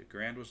day, the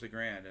Grand was the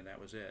Grand, and that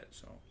was it.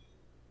 So.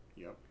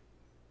 Yep.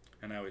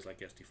 And I always like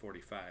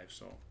SD45,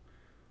 so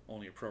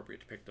only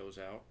appropriate to pick those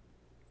out.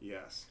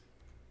 Yes.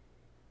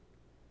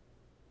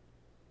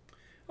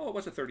 Oh, it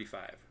was a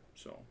 35.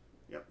 So.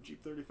 Yep,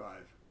 Jeep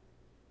 35.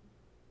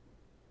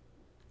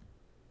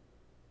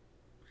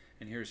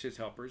 And here's his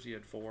helpers. He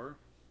had 4.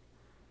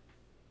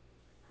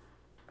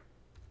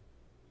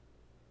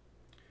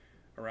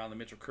 Around the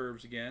Mitchell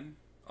curves again.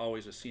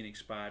 Always a scenic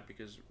spot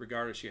because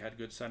regardless, you had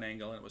good sun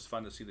angle, and it was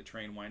fun to see the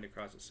train wind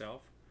across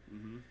itself.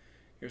 Mm-hmm.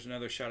 Here's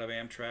another shot of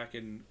Amtrak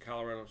in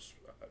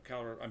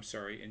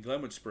in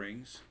Glenwood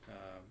Springs.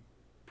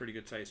 Pretty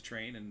good sized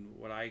train, and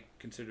what I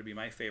consider to be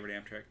my favorite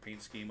Amtrak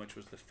paint scheme, which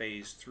was the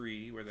Phase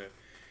 3, where the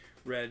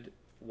red,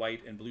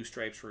 white, and blue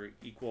stripes were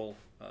equal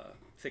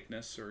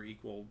thickness or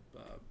equal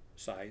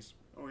size.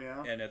 Oh,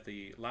 yeah. And at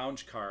the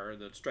lounge car,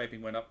 the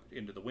striping went up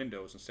into the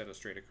windows instead of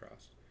straight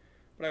across.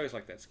 But I always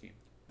liked that scheme.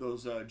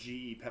 Those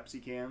GE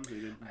Pepsi cans?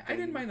 I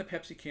didn't mind the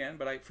Pepsi can,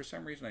 but for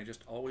some reason I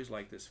just always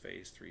liked this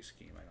Phase 3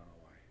 scheme. I don't know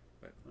why.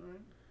 But all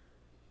right.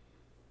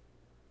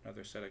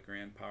 Another set of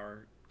Grand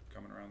Power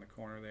coming around the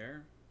corner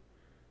there.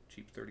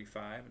 Jeep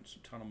 35 and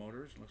some tunnel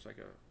motors. Looks like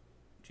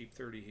a Jeep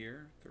 30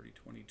 here,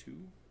 3022.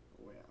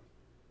 Oh, yeah.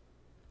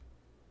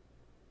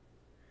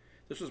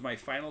 This was my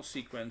final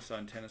sequence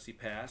on Tennessee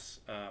Pass.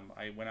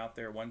 I went out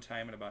there one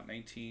time in about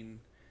I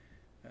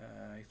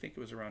think it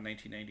was around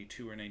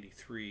 1992 or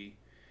 93,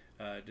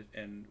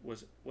 and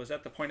was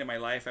at the point in my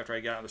life after I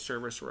got out of the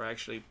service where I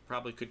actually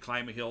probably could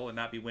climb a hill and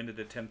not be winded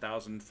at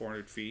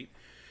 10,400 feet.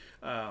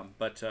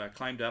 But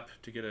climbed up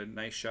to get a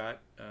nice shot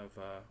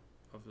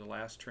of the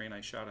last train I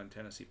shot on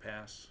Tennessee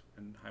Pass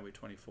and Highway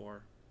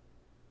 24.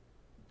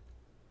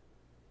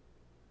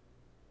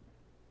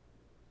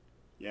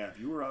 Yeah, if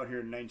you were out here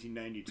in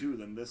 1992,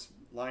 then this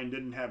line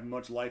didn't have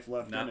much life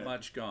left in it. Not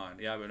much gone.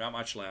 Yeah, but not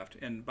much left.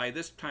 And by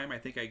this time, I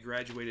think I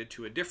graduated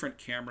to a different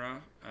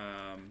camera.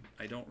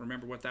 I don't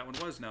remember what that one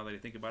was now that I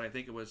think about it. I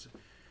think it was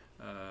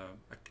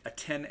a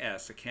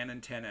 10S, a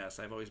Canon 10S.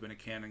 I've always been a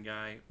Canon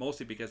guy,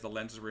 mostly because the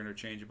lenses were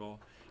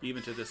interchangeable.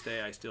 Even to this day,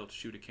 I still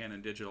shoot a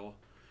Canon digital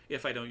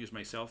if I don't use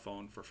my cell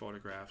phone for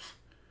photographs.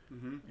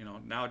 Mm-hmm. You know,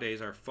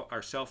 nowadays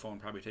our cell phone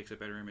probably takes a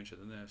better image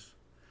than this.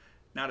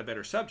 Not a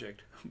better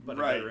subject, but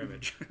a better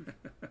image.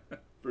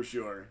 For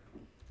sure.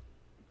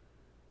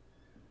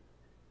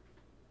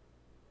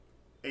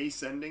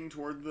 Ascending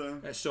toward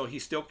the... So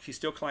he's still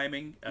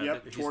climbing.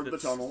 Toward the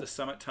tunnel. The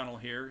summit tunnel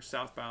here,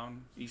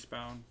 southbound,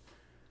 eastbound.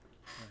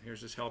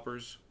 Here's his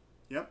helpers.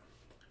 Yep.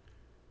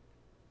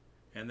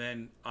 And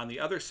then on the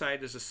other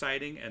side is a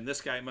siding, and this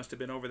guy must have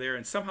been over there,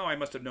 and somehow I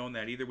must have known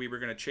that. Either we were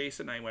going to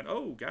chase it, and I went,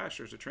 oh, gosh,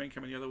 there's a train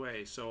coming the other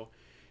way. So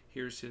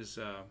here's his...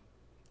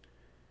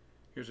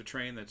 here's a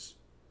train that's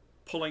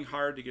pulling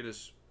hard to get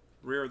his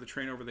rear of the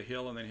train over the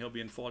hill, and then he'll be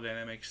in full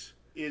dynamics.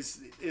 Is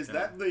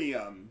that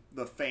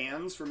the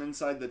fans from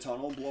inside the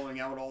tunnel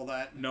blowing out all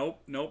that? Nope.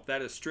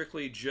 That is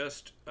strictly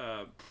just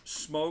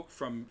smoke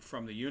from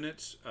the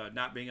units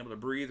not being able to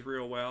breathe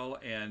real well,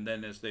 and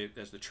then as the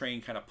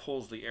train kind of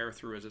pulls the air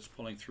through as it's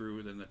pulling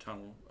through, then the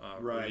tunnel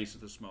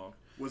releases the smoke.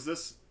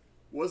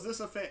 Was this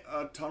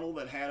a tunnel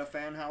that had a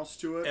fan house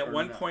to it? At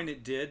one point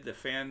it did. The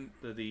fan,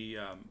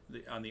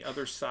 on the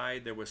other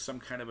side, there was some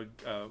kind of a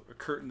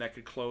curtain that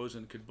could close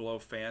and could blow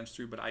fans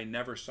through, but I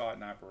never saw it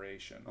in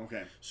operation.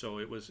 Okay. So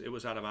it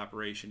was out of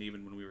operation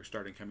even when we were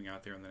starting coming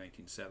out there in the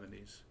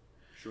 1970s.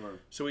 Sure.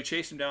 So we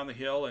chased him down the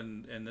hill,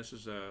 and this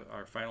is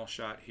our final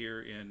shot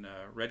here in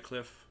Red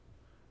Cliff,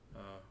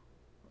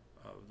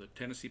 of the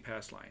Tennessee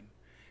Pass line.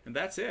 And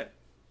that's it.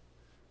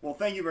 Well,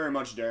 thank you very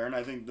much, Darren.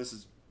 I think this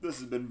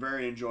has been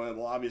very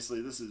enjoyable.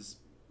 Obviously, this is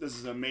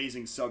an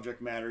amazing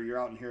subject matter. You're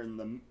out in here in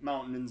the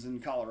mountains in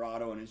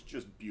Colorado, and it's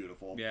just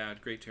beautiful. Yeah,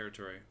 great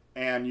territory.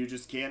 And you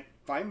just can't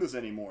find this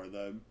anymore.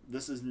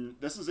 This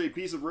is a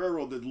piece of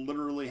railroad that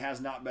literally has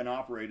not been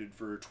operated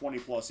for 20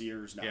 plus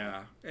years now.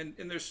 Yeah, and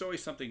there's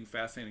always something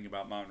fascinating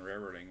about mountain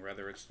railroading,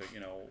 whether it's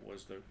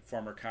was the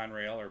former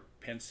Conrail or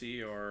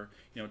Pensy or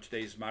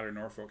today's modern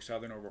Norfolk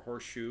Southern over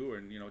Horseshoe,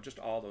 and just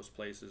all those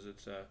places.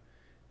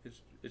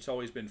 It's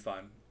always been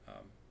fun.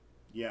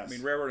 Yes. I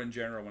mean, railroad in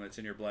general, when it's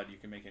in your blood, you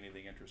can make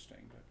anything interesting.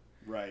 But,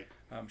 right.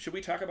 Should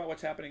we talk about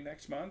what's happening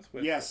next month?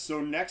 Yes,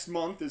 so next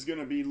month is going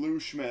to be Lou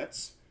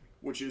Schmitz,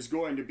 which is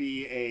going to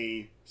be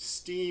a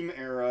steam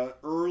era,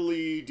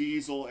 early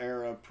diesel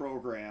era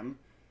program.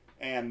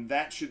 And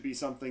that should be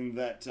something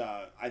that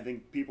I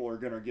think people are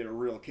going to get a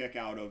real kick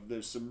out of.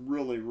 There's some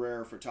really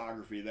rare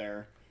photography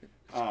there.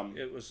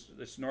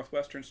 It's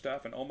Northwestern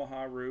stuff, an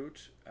Omaha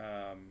route.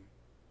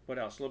 What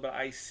else? A little bit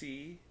of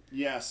IC.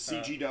 Yes,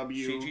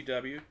 CGW.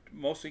 CGW,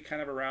 mostly kind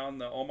of around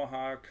the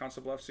Omaha,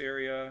 Council Bluffs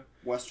area.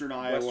 Western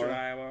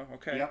Iowa.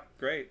 Okay, yep.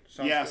 Great.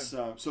 Sounds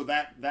good. So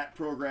that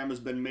program has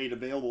been made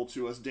available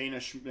to us.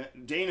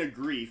 Dana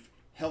Grief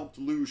helped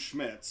Lou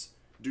Schmitz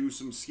do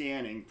some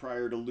scanning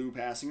prior to Lou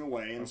passing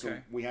away, and so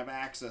we have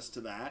access to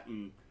that.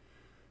 And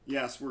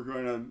yes, we're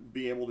going to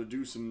be able to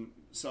do some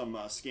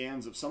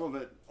scans of some of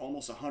it,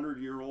 almost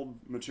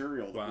 100-year-old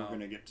material that we're going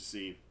to get to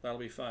see. That'll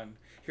be fun.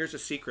 Here's a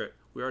secret.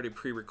 We already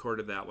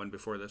pre-recorded that one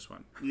before this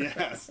one.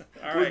 Yes.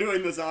 We're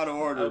doing this out of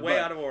order. Way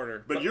out of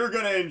order. But you're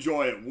going to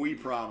enjoy it, we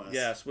promise.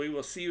 Yes, we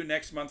will see you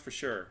next month for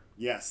sure.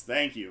 Yes,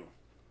 thank you.